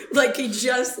 like he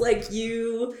just, like,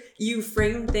 you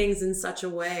frame things in such a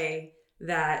way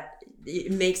that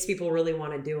it makes people really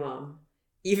want to do them,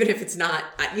 even if it's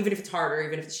hard or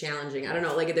even if it's challenging. I don't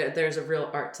know, like there's a real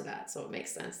art to that. So it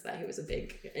makes sense that he was a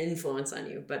big influence on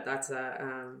you. But that's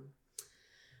a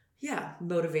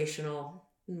motivational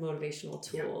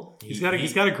tool. Yeah.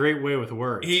 He's got a great way with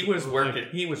words. He was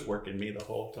working me the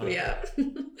whole time. Yeah.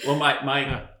 Well,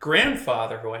 my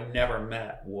grandfather, who I never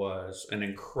met, was an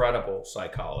incredible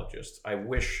psychologist. I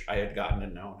wish I had gotten to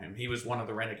know him. He was one of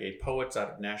the renegade poets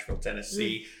out of Nashville,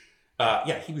 Tennessee.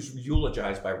 He was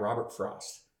eulogized by Robert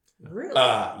Frost. Really?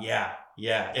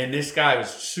 Yeah. And this guy was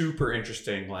super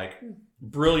interesting, like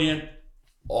brilliant,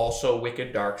 also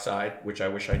wicked dark side, which I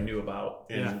wish I knew about,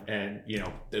 and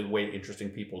the way interesting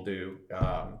people do.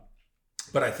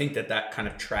 But I think that kind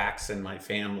of tracks in my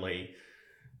family.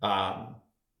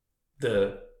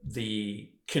 The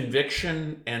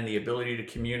conviction and the ability to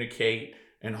communicate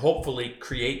and hopefully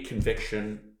create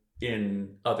conviction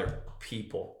in other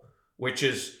people, which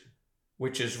is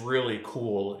really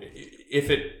cool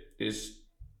if it is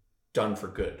done for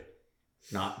good.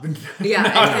 Not for the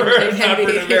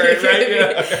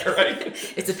right?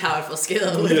 It's a powerful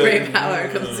skill. With great power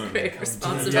comes great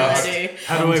responsibility.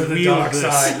 How do I wield dark this?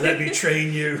 side? Let me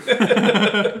train you.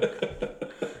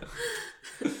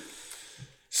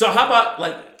 So how about,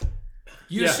 like,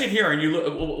 you sit here and you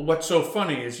look. What's so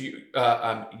funny is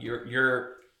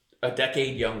you're a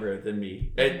decade younger than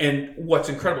me, and what's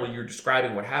incredible, you're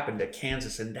describing what happened at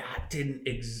Kansas, and that didn't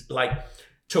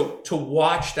to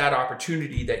watch that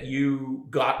opportunity that you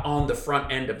got on the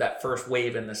front end of that first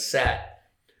wave in the set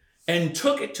and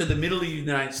took it to the middle of the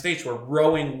United States where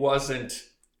rowing wasn't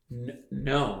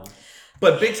known,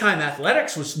 but big time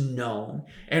athletics was known,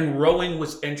 and rowing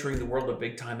was entering the world of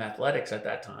big time athletics at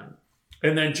that time.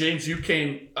 And then James, you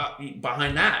came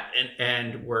behind that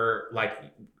and were like,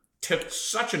 took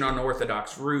such an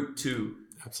unorthodox route to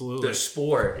the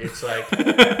sport. It's like,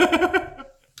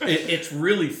 it's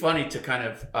really funny to kind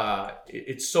of,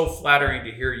 it's so flattering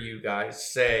to hear you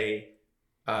guys say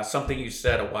something you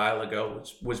said a while ago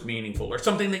was meaningful, or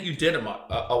something that you did a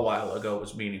while ago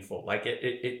was meaningful. Like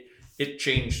it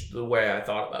changed the way I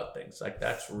thought about things. Like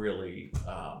that's really,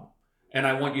 And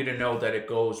I want you to know that it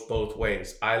goes both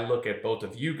ways. I look at both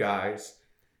of you guys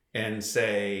and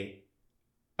say,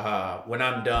 when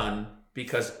I'm done,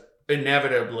 because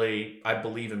inevitably I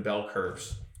believe in bell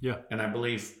curves. Yeah. And I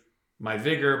believe my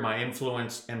vigor, my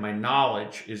influence, and my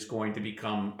knowledge is going to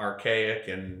become archaic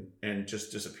and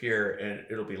just disappear, and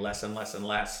it'll be less and less and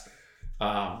less.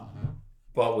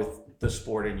 But with the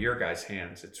sport in your guys'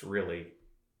 hands, it's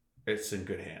in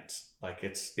good hands. Like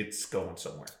it's going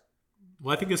somewhere.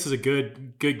 Well, I think this is a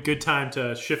good time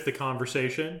to shift the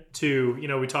conversation to,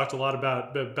 we talked a lot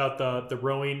about the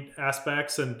rowing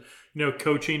aspects and,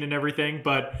 coaching and everything,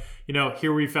 but,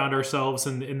 here we found ourselves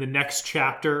in the next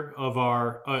chapter of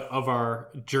our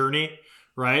journey.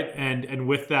 Right. And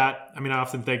with that, I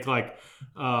often think like,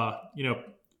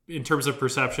 in terms of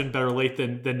perception, better late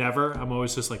than never. I'm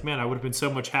always just like, man, I would have been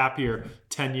so much happier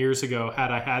 10 years ago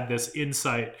had I had this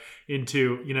insight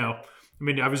into,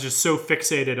 I was just so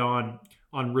fixated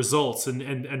on results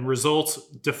and results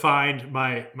defined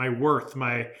my worth,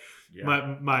 my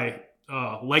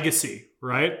legacy,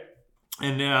 right?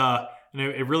 And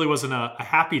it really wasn't a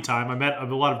happy time. I met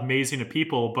a lot of amazing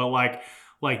people, but like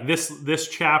this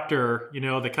chapter,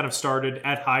 that kind of started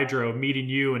at Hydro, meeting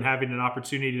you and having an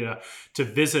opportunity to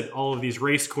visit all of these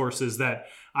race courses that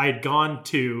I had gone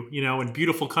to, in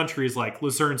beautiful countries like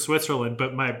Luzerne, Switzerland,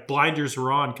 but my blinders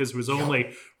were on because it was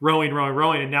only rowing.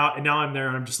 And now I'm there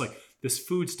and I'm just like, this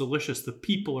food's delicious. The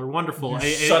people are wonderful.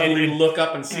 You suddenly look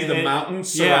up and see the mountains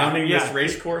surrounding this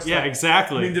race course. Yeah,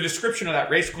 exactly. The description of that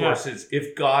race course is,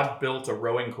 if God built a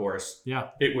rowing course,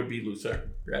 it would be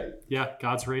Lucerne, right? Yeah,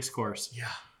 God's race course.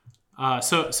 Yeah.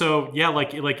 So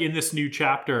like in this new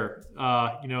chapter,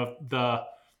 how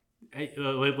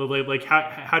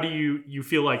do you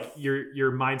feel like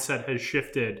your mindset has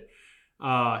shifted?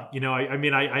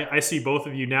 I see both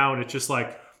of you now, and it's just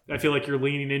like, I feel like you're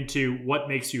leaning into what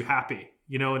makes you happy,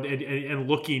 and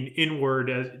looking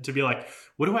inward to be like,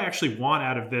 what do I actually want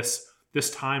out of this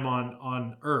time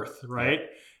on Earth, right?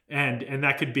 Yeah. And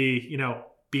that could be,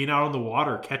 being out on the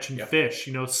water, catching fish,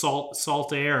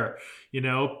 salt air,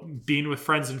 being with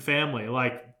friends and family.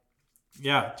 Like,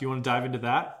 yeah. Do you want to dive into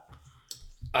that?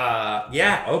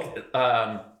 Yeah. Okay.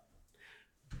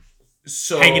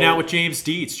 So hanging out with James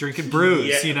Dietz, drinking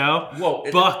brews, Whoa,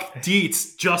 Buch,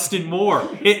 Dietz, Justin Moore,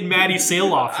 hitting Maddie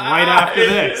Sailoff right after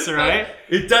this, right?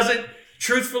 It doesn't.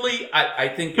 Truthfully, I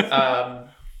think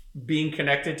being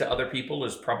connected to other people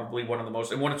is probably one of the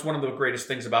most, and it's one of the greatest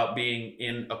things about being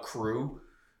in a crew.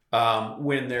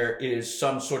 When there is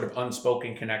some sort of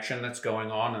unspoken connection that's going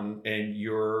on, and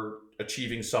you're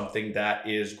achieving something that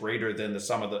is greater than the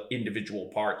sum of the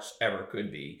individual parts ever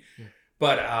could be. Yeah.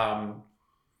 But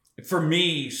for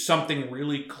me, something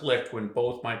really clicked when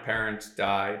both my parents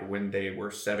died when they were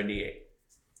 78.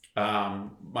 My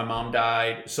mom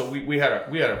died, so we had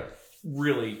a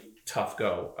really tough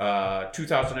go.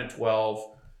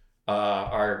 2012,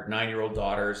 our 9-year-old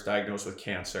daughter is diagnosed with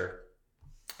cancer,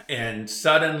 and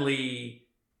suddenly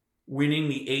winning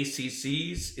the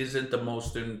ACCs isn't the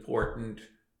most important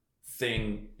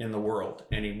thing in the world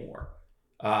anymore.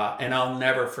 And I'll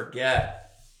never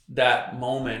forget that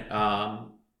moment.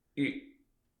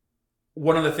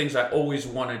 One of the things I always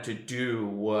wanted to do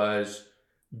was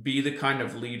be the kind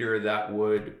of leader that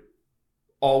would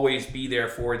always be there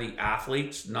for the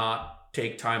athletes, not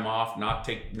take time off, not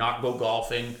go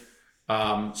golfing,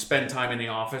 spend time in the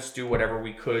office, do whatever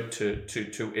we could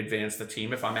to advance the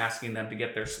team. If I'm asking them to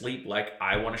get their sleep, like,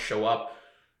 I want to show up,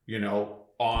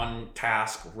 on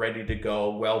task, ready to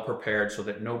go, well prepared, so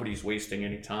that nobody's wasting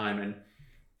any time.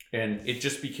 And it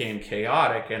just became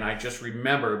chaotic. And I just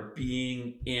remember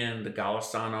being in the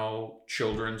Golisano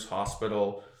Children's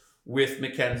Hospital with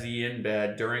Mackenzie in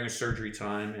bed during a surgery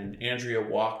time. And Andrea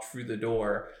walked through the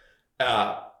door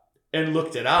and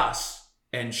looked at us,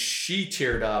 and she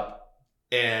teared up,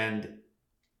 and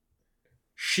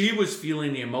she was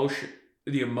feeling the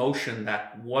emotion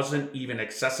that wasn't even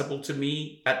accessible to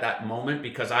me at that moment,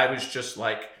 because I was just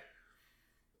like,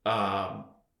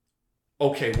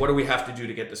 okay, what do we have to do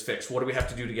to get this fixed? What do we have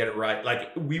to do to get it right?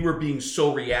 Like, we were being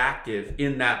so reactive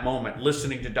in that moment,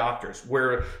 listening to doctors.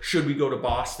 Where should we go to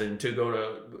Boston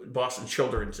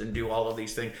Children's and do all of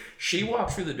these things? She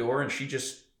walked through the door, and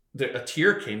a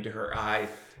tear came to her eye,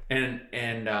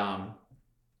 and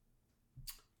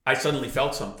I suddenly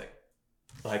felt something.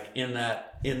 Like in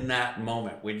that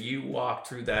moment when you walked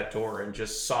through that door and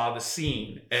just saw the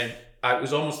scene, and it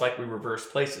was almost like we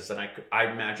reversed places, and I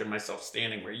imagined myself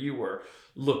standing where you were,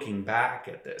 looking back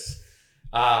at this.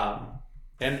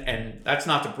 and that's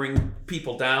not to bring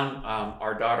people down.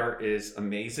 Our daughter is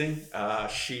amazing.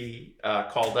 She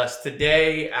called us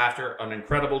today after an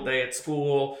incredible day at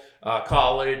school,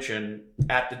 college, and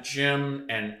at the gym,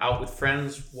 and out with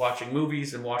friends watching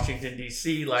movies in Washington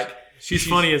D.C. Like. She's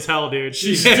funny as hell, dude.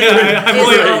 She's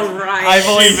I've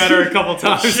only met her a couple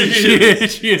times.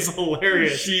 She is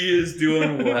hilarious. She is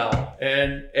doing well.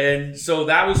 And so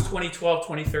that was 2012,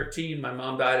 2013. My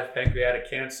mom died of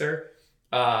pancreatic cancer.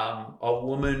 A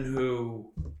woman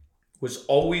who was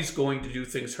always going to do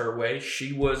things her way.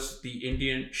 She was the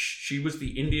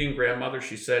Indian grandmother.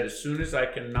 She said, as soon as I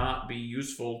cannot be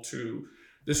useful to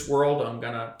this world, I'm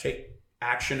going to take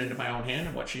action into my own hand.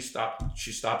 And what she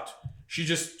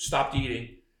just stopped eating,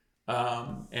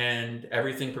 and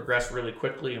everything progressed really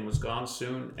quickly and was gone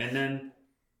soon. And then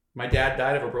my dad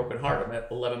died of a broken heart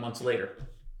 11 months later.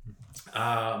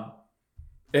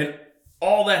 And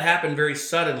all that happened very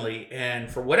suddenly. And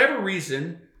for whatever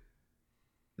reason,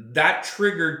 that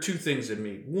triggered two things in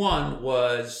me. One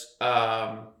was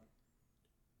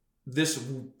this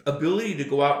ability to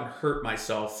go out and hurt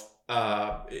myself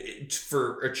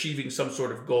for achieving some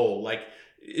sort of goal, like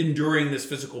enduring this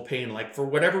physical pain. Like for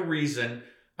whatever reason,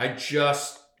 I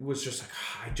just was just like,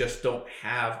 I just don't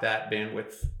have that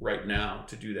bandwidth right now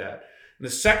to do that. And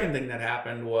the second thing that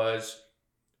happened was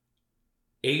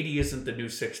 80 isn't the new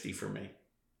 60 for me.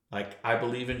 Like, I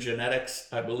believe in genetics.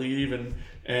 I believe in,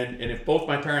 and if both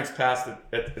my parents passed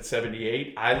at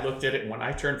 78, I looked at it, and when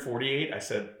I turned 48, I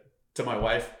said to my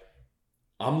wife,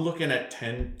 I'm looking at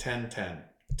 10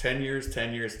 years.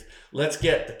 Let's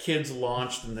get the kids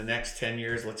launched in the next 10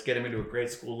 years. Let's get them into a great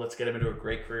school. Let's get them into a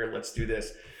great career. Let's do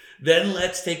this. Then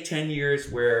let's take 10 years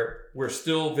where we're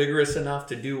still vigorous enough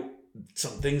to do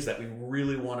some things that we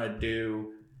really want to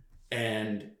do,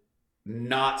 and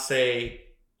not say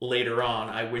later on,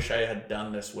 I wish I had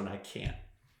done this when I can't.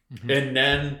 Mm-hmm. And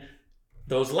then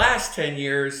those last 10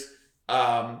 years,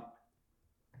 I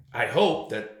hope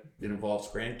that it involves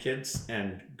grandkids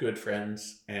and good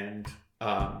friends and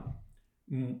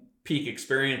peak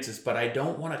experiences, but I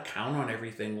don't want to count on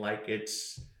everything like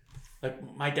it's like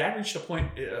my dad reached a point,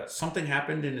 something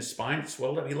happened in his spine, it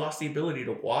swelled up. He lost the ability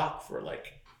to walk for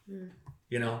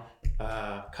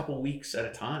a couple weeks at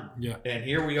a time. Yeah. And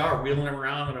here we are wheeling him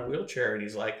around in a wheelchair, and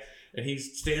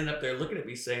he's standing up there looking at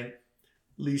me saying, at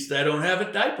least I don't have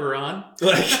a diaper on.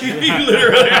 Like, he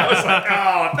literally, I was like,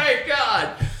 oh, thank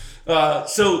God.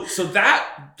 So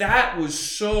that was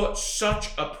such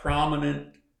a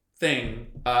prominent thing.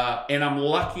 And I'm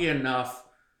lucky enough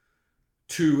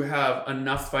to have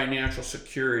enough financial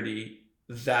security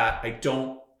that I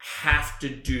don't have to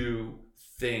do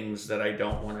things that I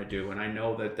don't want to do. And I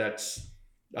know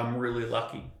I'm really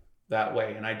lucky that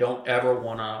way. And I don't ever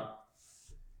want to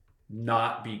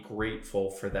not be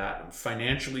grateful for that. I'm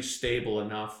financially stable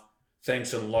enough,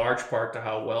 thanks in large part to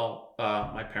how well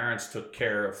my parents took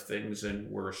care of things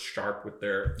and were sharp with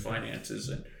their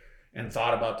finances and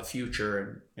thought about the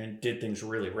future and did things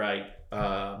really right.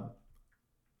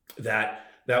 That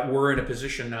we're in a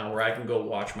position now where I can go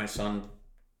watch my son,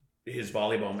 his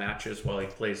volleyball matches while he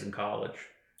plays in college,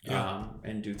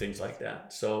 and do things like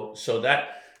that. So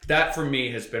that for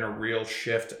me has been a real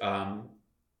shift.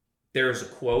 There's a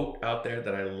quote out there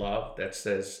that I love that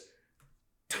says,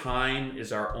 time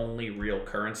is our only real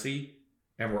currency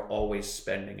and we're always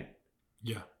spending it.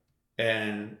 Yeah.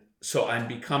 And so I'm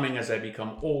becoming, as I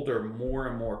become older, more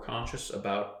and more conscious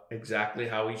about exactly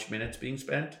how each minute's being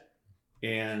spent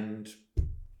and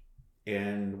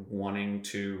wanting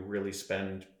to really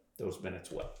spend those minutes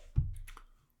well.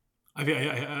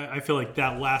 I feel like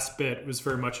that last bit was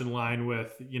very much in line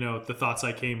with, the thoughts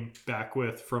I came back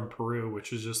with from Peru,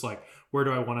 which is just like, where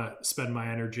do I want to spend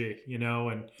my energy,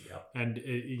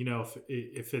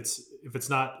 if it's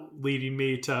not leading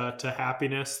me to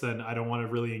happiness, then I don't want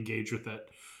to really engage with it.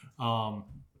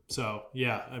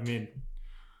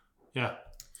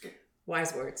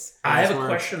 Wise words. I have a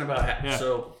question about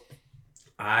so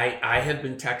I have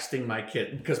been texting my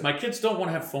kid because my kids don't want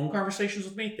to have phone conversations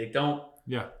with me. They don't.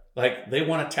 Yeah. Like, they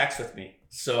want to text with me.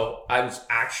 So I was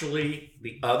actually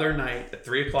the other night at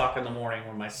 3:00 in the morning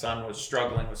when my son was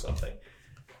struggling with something.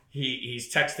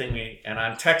 He's texting me, and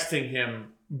I'm texting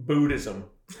him Buddhism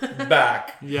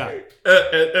back. Yeah.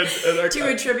 Do you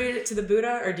attribute it to the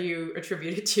Buddha, or do you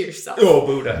attribute it to yourself? Oh,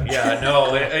 Buddha. Yeah,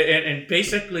 no. and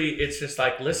basically, it's just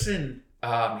like, listen,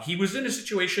 he was in a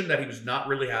situation that he was not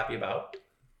really happy about.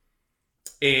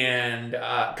 And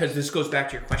because this goes back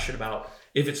to your question about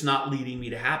if it's not leading me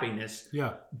to happiness.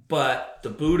 Yeah. But the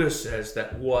Buddha says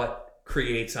that what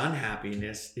creates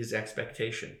unhappiness is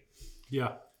expectation.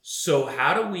 Yeah. So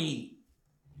how do we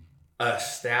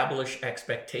establish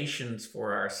expectations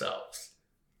for ourselves.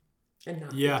 And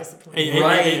not be Yeah. disappointed.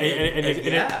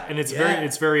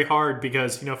 It's very hard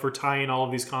because, if we're tying all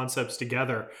of these concepts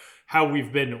together, how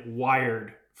we've been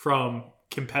wired from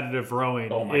competitive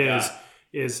rowing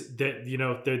is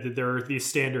that, there are these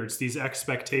standards, these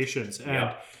expectations,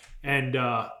 and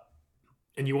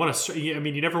you want to,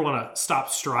 you never want to stop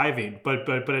striving, but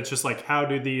it's just like, how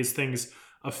do these things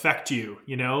affect you,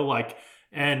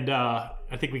 and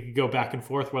I think we could go back and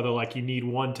forth whether like you need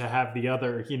one to have the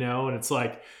other, and it's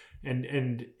like,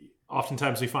 and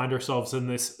oftentimes we find ourselves in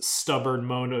this stubborn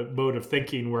mode of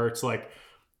thinking where it's like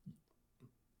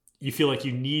you feel like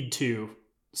you need to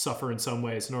suffer in some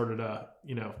ways in order to,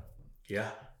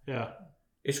 Yeah.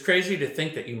 It's crazy to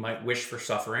think that you might wish for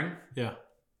suffering. Yeah.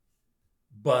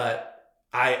 But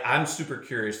I'm super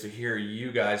curious to hear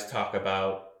you guys talk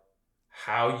about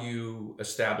how you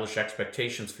establish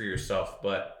expectations for yourself.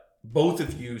 But both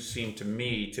of you seem to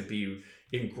me to be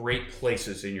in great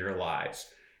places in your lives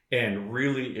and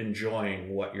really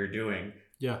enjoying what you're doing.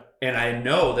 Yeah. And I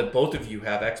know that both of you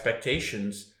have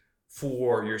expectations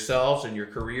for yourselves and your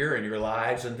career and your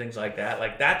lives and things like that.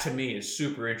 Like that to me is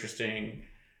super interesting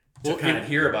to kind of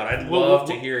hear about. I'd love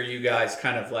to hear you guys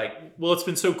kind of like... Well, it's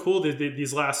been so cool that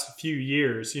these last few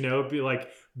years, be like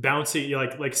bouncing,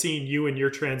 like seeing you and your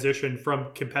transition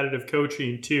from competitive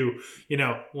coaching to,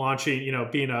 launching,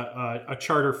 being a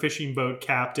charter fishing boat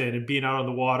captain and being out on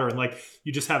the water, and like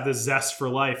you just have this zest for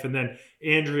life. And then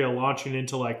Andrea launching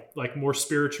into like more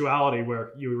spirituality,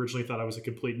 where you originally thought I was a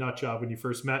complete nut job when you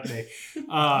first met me.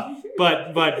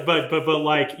 But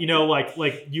like,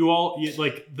 like you all,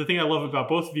 like the thing I love about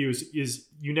both of you is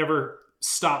you never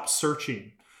stop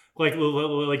searching. Like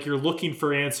you're looking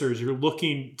for answers. You're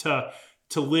looking to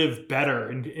live better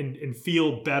and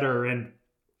feel better. And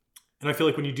I feel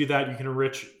like when you do that, you can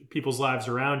enrich people's lives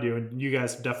around you. And you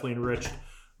guys have definitely enriched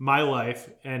my life.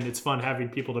 And it's fun having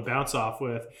people to bounce off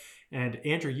with. And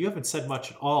Andrew, you haven't said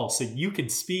much at all, so you can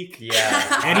speak.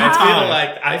 Yeah,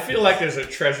 anytime. I feel like there's a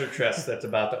treasure chest that's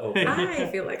about to open. I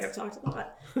feel like I've talked a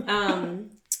lot.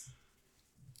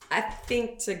 I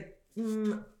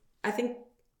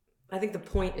think the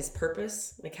point is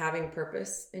purpose, like having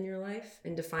purpose in your life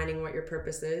and defining what your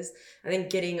purpose is. I think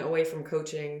getting away from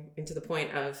coaching into the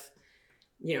point of,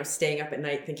 staying up at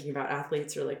night thinking about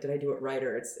athletes or like, did I do it right?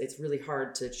 Or it's really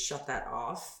hard to shut that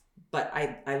off. But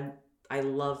I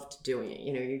loved doing it.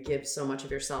 You give so much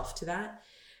of yourself to that.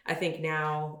 I think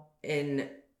now James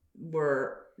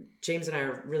and I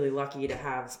are really lucky to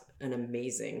have an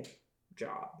amazing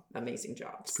jobs.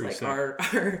 Like sick.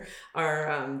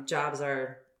 our jobs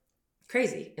are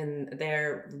crazy, and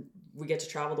we get to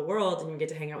travel the world and we get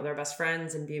to hang out with our best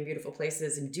friends and be in beautiful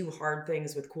places and do hard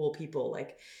things with cool people.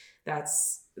 Like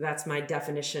that's my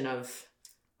definition of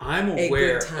I'm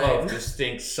aware of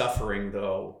distinct suffering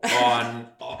though on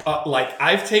like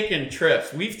I've taken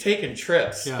trips. We've taken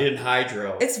trips in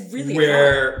hydro. It's really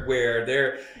where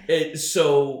it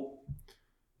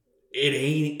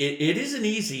isn't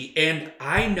easy, and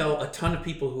I know a ton of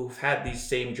people who've had these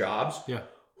same jobs. Yeah.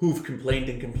 Who've complained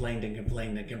and complained and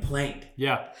complained and complained.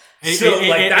 Yeah.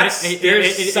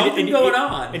 There's something going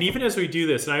on. And even as we do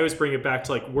this, and I always bring it back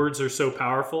to like words are so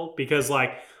powerful, because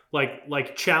like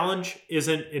challenge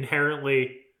isn't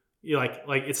inherently like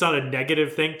it's not a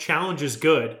negative thing. Challenge is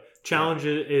good. Challenge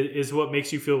is what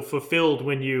makes you feel fulfilled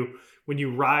when you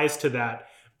rise to that.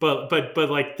 But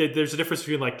like there's a difference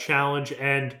between like challenge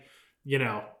and,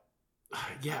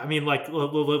 I mean, like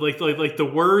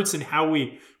the words and how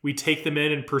we take them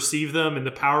in and perceive them and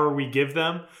the power we give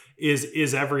them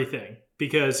is everything.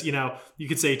 Because, you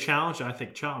could say challenge, and I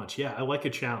think challenge. Yeah, I like a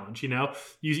challenge.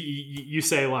 You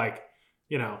say like,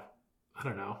 I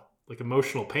don't know, like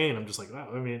emotional pain. I'm just like, wow.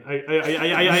 I mean,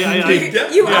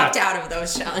 you opt out of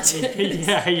those challenges.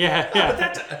 Yeah.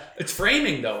 But it's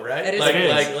framing though, right? It is.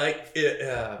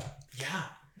 Yeah.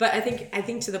 But I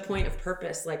think to the point of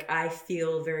purpose, like I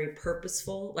feel very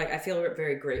purposeful. Like I feel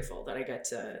very grateful that I get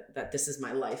that this is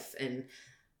my life. And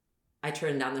I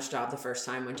turned down this job the first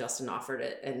time when Justin offered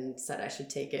it and said I should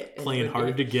take it. Playing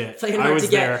hard to get. I was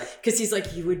there. Because he's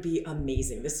like, you would be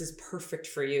amazing. This is perfect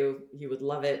for you. You would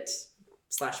love it.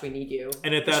 / we need you.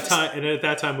 And at that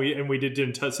time, we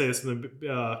didn't say this in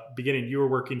the beginning. You were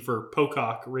working for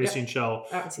Pocock Racing Shell,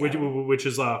 which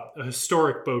is a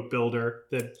historic boat builder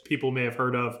that people may have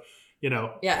heard of.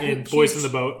 Boys in the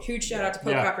Boat. Huge shout out to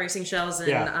Pocock Racing Shells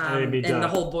and the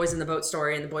whole Boys in the Boat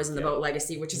story and the Boys in the Boat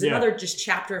legacy, which is another just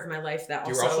chapter of my life that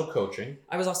You're also coaching.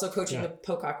 I was also coaching the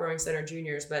Pocock Rowing Center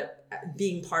juniors, but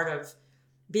being part of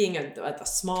being a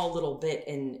small little bit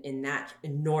in that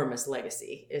enormous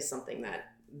legacy is something that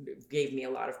gave me a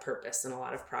lot of purpose and a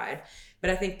lot of pride. But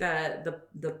I think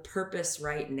the purpose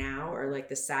right now, or like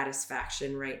the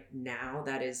satisfaction right now,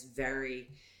 that is very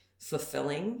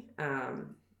fulfilling.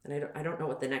 And I don't know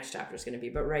what the next chapter is going to be,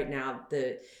 but right now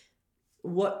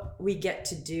what we get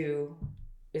to do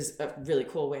is a really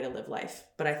cool way to live life.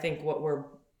 But I think what we're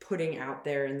putting out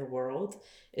there in the world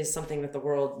is something that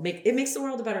it makes the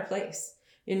world a better place.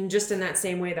 And just in that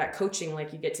same way that coaching,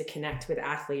 like you get to connect with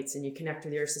athletes and you connect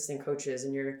with your assistant coaches,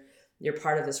 and you're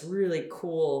part of this really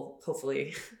cool,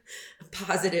 hopefully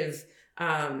positive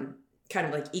kind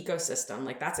of like ecosystem.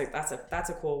 Like that's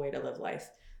a cool way to live life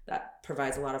that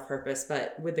provides a lot of purpose.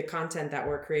 But with the content that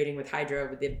we're creating with Hydro,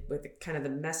 with the kind of the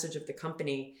message of the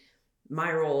company,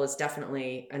 my role is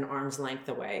definitely an arm's length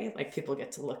away. Like people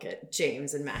get to look at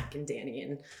James and Mac and Danny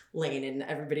and Lane and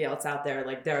everybody else out there.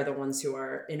 Like they're the ones who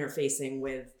are interfacing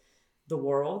with the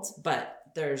world, but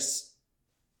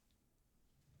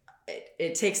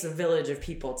it takes a village of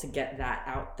people to get that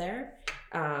out there.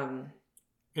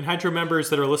 And Hydro members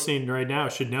that are listening right now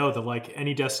should know that like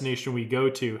any destination we go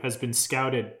to has been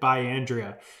scouted by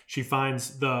Andrea. She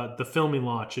finds the filming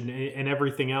launch and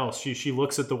everything else. She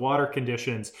looks at the water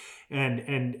conditions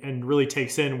and really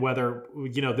takes in whether,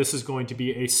 you know, this is going to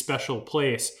be a special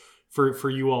place for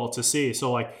you all to see.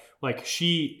 So like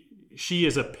she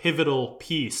is a pivotal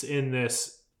piece in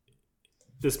this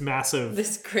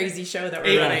crazy show that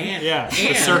we're running.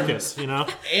 The circus, you know.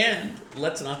 And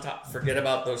let's not forget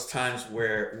about those times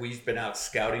where we've been out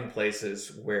scouting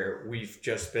places where we've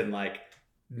just been like,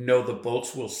 no, the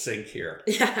boats will sink here.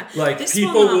 Yeah, like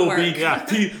people will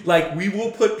be like, we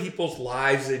will put people's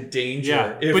lives in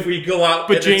danger if we go out.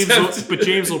 But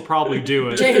James will probably do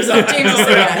it. James will say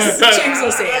yes. James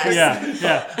will say yes.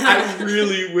 Yeah. I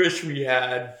really wish we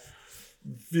had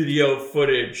video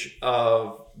footage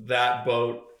of that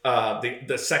boat,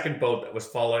 the second boat that was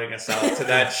following us out to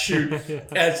that shoot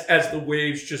as the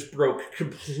waves just broke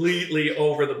completely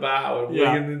over the bow, and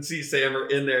William and C. Sam are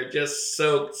in there just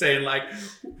soaked, saying like,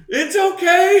 it's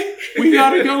okay, we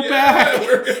gotta go back,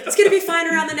 it's gonna be fine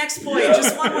around the next point,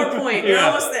 just one more point, you're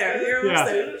almost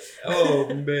there.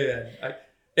 Oh man.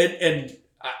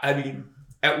 I mean,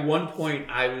 at one point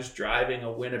I was driving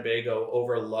a Winnebago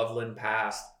over Loveland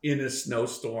Pass in a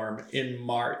snowstorm in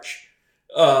March.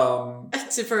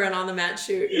 For an on the mat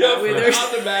shoot. For an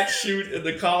on the mat shoot in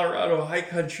the Colorado high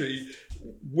country,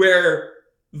 where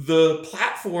the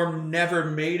platform never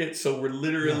made it. So we're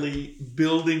literally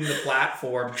building the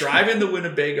platform, driving the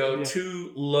Winnebago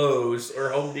to Lowe's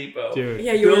or Home Depot. Dude.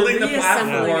 Yeah, you building were the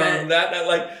platform. it. That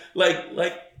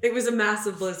like. It was a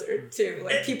massive blizzard too.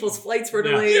 Like people's flights were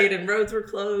delayed and roads were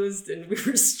closed, and we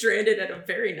were stranded at a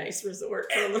very nice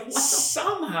resort for a little while.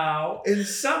 Somehow,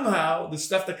 the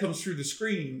stuff that comes through the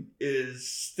screen is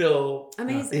still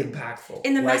amazing, impactful.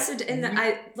 And the message, and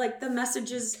the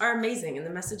messages are amazing, and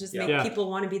the messages make people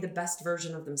want to be the best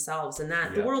version of themselves, and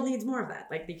that the world needs more of that.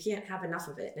 Like you can't have enough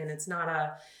of it, and it's not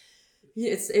a.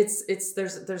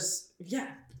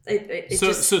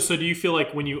 So do you feel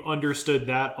like when you understood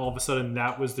that, all of a sudden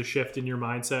that was the shift in your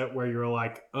mindset where you're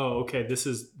like, oh, okay, this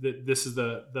is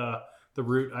the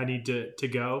route I need to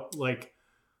go?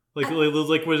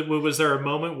 Was there a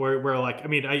moment where like, I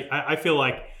mean, I feel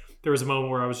like there was a moment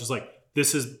where I was just like,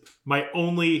 this is my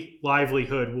only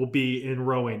livelihood will be in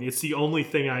rowing. It's the only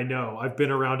thing I know. I've been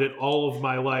around it all of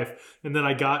my life. And then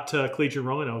I got to collegiate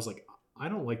rowing. I was like, I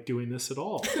don't like doing this at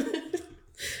all.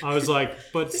 I was like,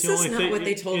 but it's the only thing. What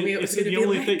they told me it was going to be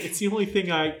like. It's the only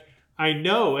thing I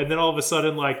know. And then all of a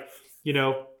sudden, like, you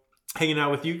know, hanging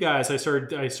out with you guys, I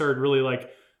started really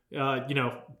like,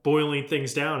 boiling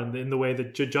things down, and in the way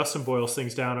that Justin boils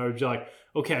things down. I would be like,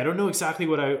 okay, I don't know exactly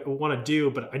what I want to do,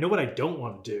 but I know what I don't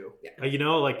want to do. Yeah.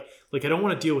 Like I don't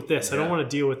want to deal with this. Yeah. I don't want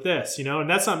to deal with this. And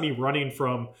that's not me running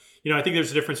from. I think there's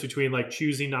a difference between like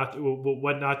choosing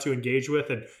what not to engage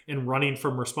with and running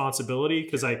from responsibility,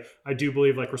 because I do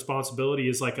believe like responsibility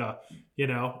is like a you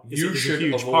should a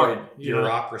huge avoid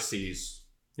bureaucracies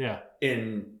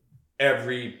in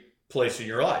every place in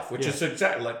your life, which is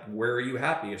exactly like, where are you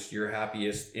happiest? You're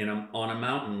happiest on a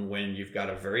mountain when you've got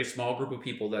a very small group of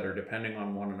people that are depending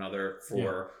on one another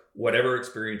for whatever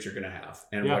experience you're going to have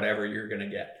and whatever you're going to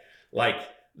get. Like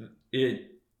it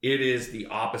is the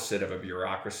opposite of a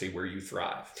bureaucracy where you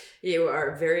thrive. You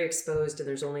are very exposed, and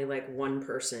there's only like one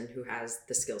person who has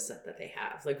the skill set that they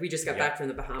have. Like we just got back from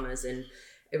the Bahamas, and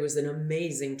it was an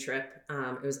amazing trip.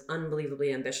 It was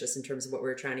unbelievably ambitious in terms of what we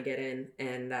were trying to get in.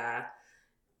 And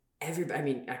everybody, I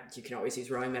mean, you can always use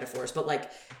rowing metaphors, but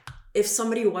like if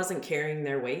somebody wasn't carrying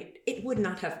their weight, it would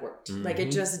not have worked. Mm-hmm. Like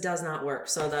it just does not work.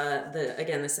 So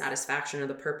the satisfaction or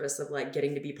the purpose of like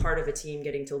getting to be part of a team,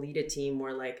 getting to lead a team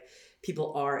where like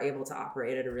people are able to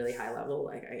operate at a really high level,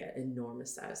 like I get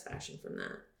enormous satisfaction from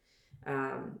that.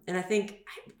 And I think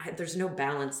there's no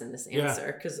balance in this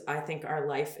answer, because I think our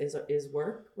life is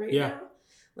work right now.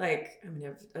 Like, I mean, I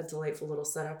have a delightful little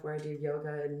setup where I do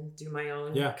yoga and do my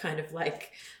own kind of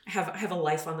like, I have a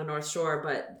life on the North Shore,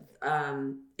 but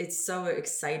it's so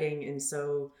exciting and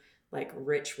so like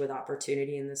rich with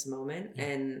opportunity in this moment.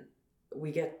 And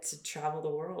we get to travel the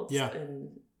world.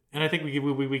 And I think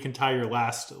we can tie your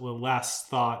last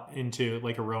thought into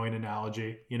like a rowing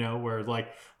analogy, you know, where like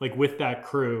with that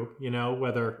crew, you know,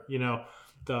 whether, you know,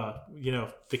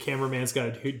 the cameraman's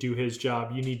got to do his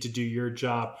job, you need to do your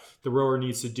job, the rower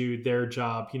needs to do their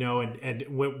job, you know, and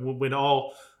when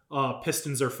all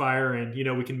pistons are firing, you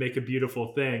know, we can make a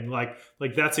beautiful thing. Like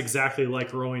that's exactly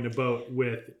like rowing a boat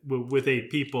with 8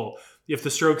 people. If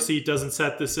the stroke seat doesn't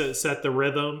set the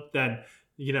rhythm, then,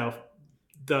 you know,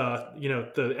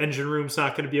 the engine room's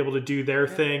not going to be able to do their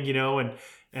thing, you know, and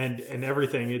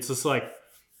everything. It's just like,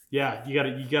 you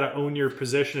gotta own your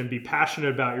position and be passionate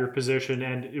about your position.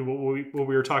 And what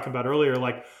we were talking about earlier,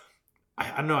 like,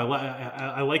 I don't know,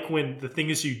 I like when the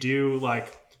things you do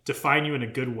like define you in a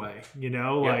good way, you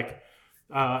know, like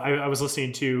I was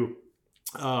listening to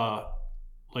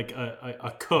like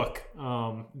a cook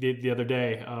the other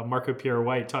day, Marco Pierre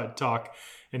White talk,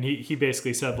 and he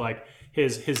basically said like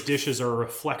his dishes are a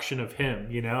reflection of him,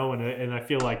 you know, and I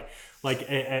feel like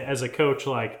as a coach,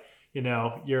 like, you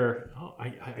know,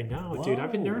 I know, whoa, dude,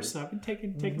 I've been nursing, I've been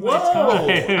taking my time. All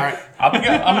right,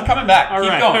 I'm coming back. Keep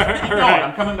going.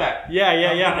 I'm coming back.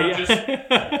 Yeah. Just,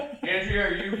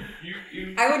 Andrea,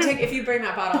 you. I would take, if you bring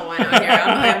that bottle of wine out here.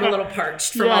 I'm a little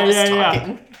parched from all this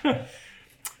talking. Yeah.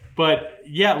 But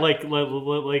yeah, like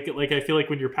I feel like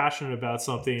when you're passionate about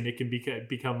something, it can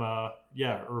become a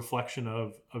reflection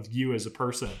of you as a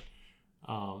person.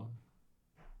 I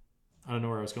don't know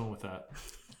where I was going with that.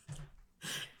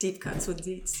 Deep cuts with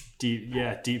deets.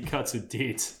 Deep cuts with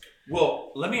deets.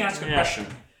 Well, let me ask a question.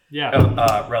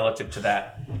 Relative to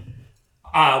that.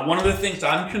 One of the things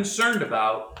I'm concerned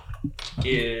about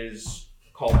is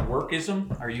called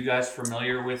workism. Are you guys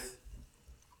familiar with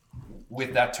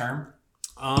that term?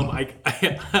 I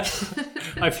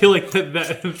feel like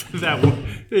that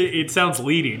it sounds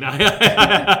leading.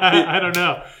 I don't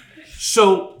know.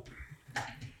 So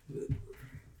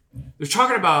they're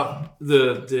talking about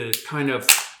the kind of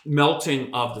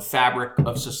melting of the fabric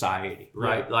of society,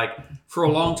 right? Yeah. Like for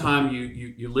a long time,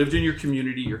 you lived in your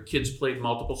community. Your kids played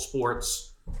multiple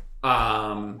sports.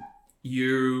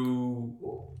 You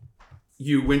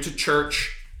went to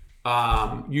church.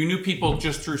 You knew people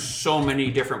just through so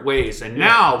many different ways. And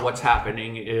now what's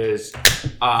happening is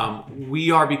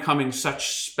we are becoming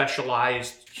such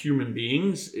specialized human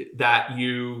beings that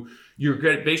you're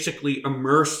basically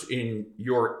immersed in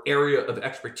your area of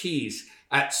expertise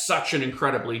at such an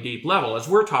incredibly deep level. As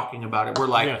we're talking about it, we're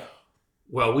like,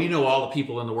 well, we know all the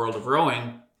people in the world of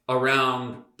rowing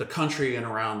around the country and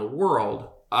around the world.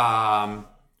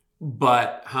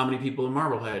 But how many people in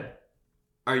Marblehead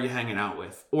are you hanging out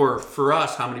with? Or for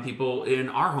us, how many people in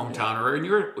our hometown or in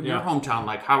your hometown,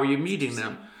 like how are you meeting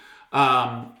them?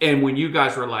 And when you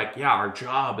guys were like, our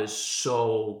job is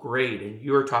so great, and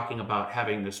you're talking about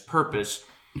having this purpose,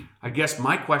 I guess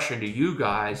my question to you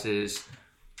guys is,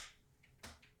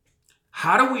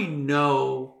 how do we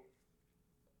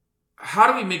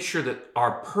make sure that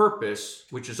our purpose,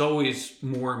 which is always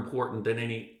more important than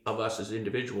any of us as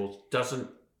individuals, doesn't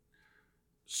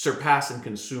surpass and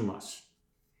consume us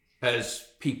as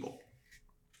people?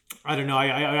 I don't know.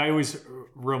 I always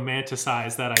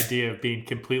romanticize that idea of being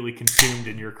completely consumed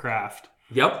in your craft.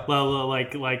 Yep. Well,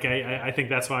 I think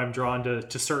that's why I'm drawn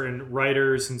to certain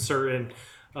writers and certain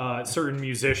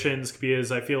musicians,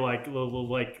 because I feel like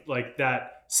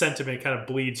that sentiment kind of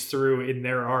bleeds through in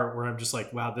their art, where I'm just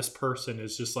like, wow, this person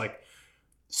is just like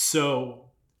so.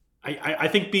 I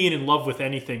think being in love with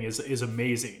anything is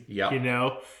amazing. Yeah. You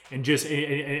know, and just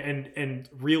and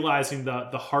realizing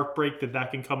the heartbreak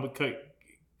that can come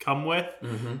with.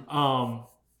 Mm-hmm.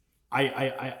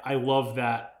 I love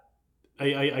that.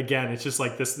 Again, it's just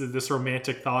like this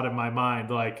romantic thought in my mind,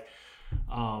 like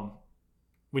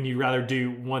when you rather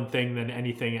do one thing than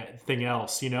anything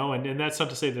else, you know, and that's not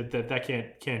to say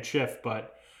that can't shift,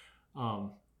 but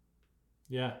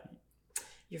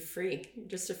you're free. You're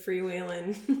just a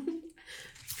freewheeling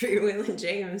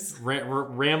James,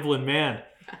 rambling man.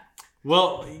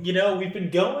 Well, you know, we've been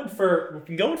going for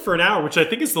an hour, which I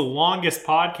think is the longest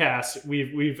podcast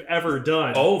we've ever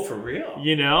done. Oh, for real?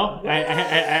 You know, I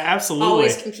absolutely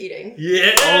always competing.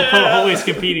 Yeah, always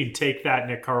competing. Take that,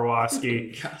 Nick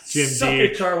Karwoski, Jim Suck D.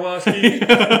 it, Karwoski.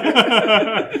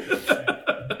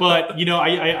 But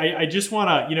I just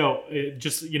want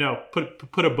to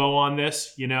put a bow on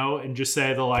this, and just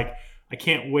say that like I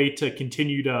can't wait to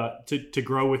continue to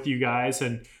grow with you guys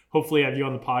and hopefully have you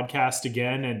on the podcast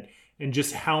again and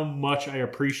just how much I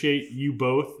appreciate you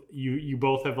both. You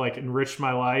both have like enriched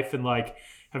my life and like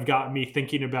have gotten me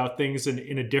thinking about things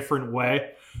in a different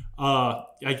way.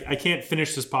 I can't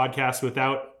finish this podcast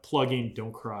without plugging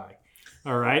Don't Cry.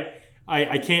 All right.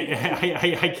 I can't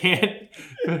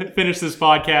finish this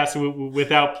podcast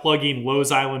without plugging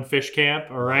Lowe's Island Fish Camp.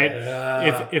 All right.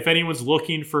 If anyone's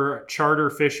looking for charter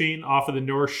fishing off of the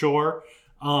North Shore,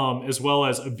 as well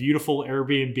as a beautiful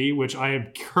Airbnb, which I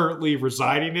am currently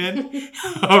residing in.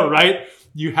 All right.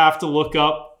 You have to look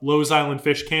up Lowe's Island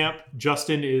Fish Camp.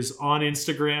 Justin is on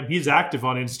Instagram. He's active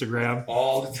on Instagram.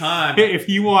 All the time. If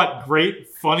you want great,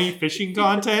 funny fishing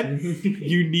content,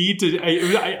 you need to...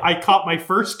 I caught my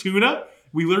first tuna.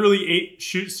 We literally ate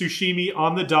sushimi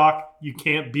on the dock. You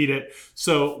can't beat it.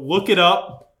 So look it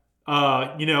up.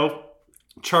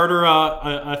 Charter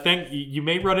a thing. You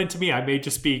may run into me. I may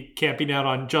just be camping out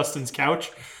on Justin's couch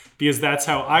because that's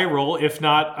how I roll. If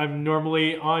not, I'm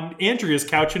normally on Andrea's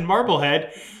couch in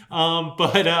Marblehead.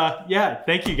 Yeah,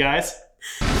 thank you guys.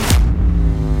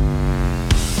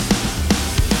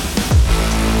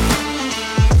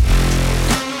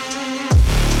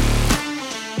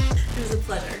 It was a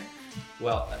pleasure.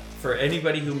 Well, for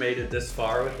anybody who made it this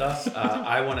far with us,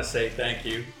 I want to say thank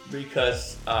you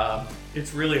because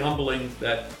it's really humbling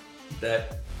that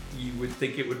you would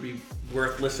think it would be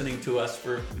worth listening to us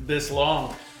for this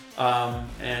long.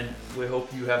 And we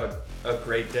hope you have a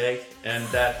great day and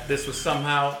that this was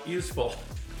somehow useful.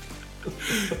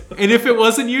 And if it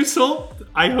wasn't useful,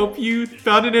 I hope you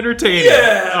found it entertaining.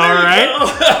 Yeah. All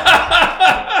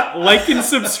right. Like and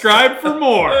subscribe for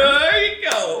more.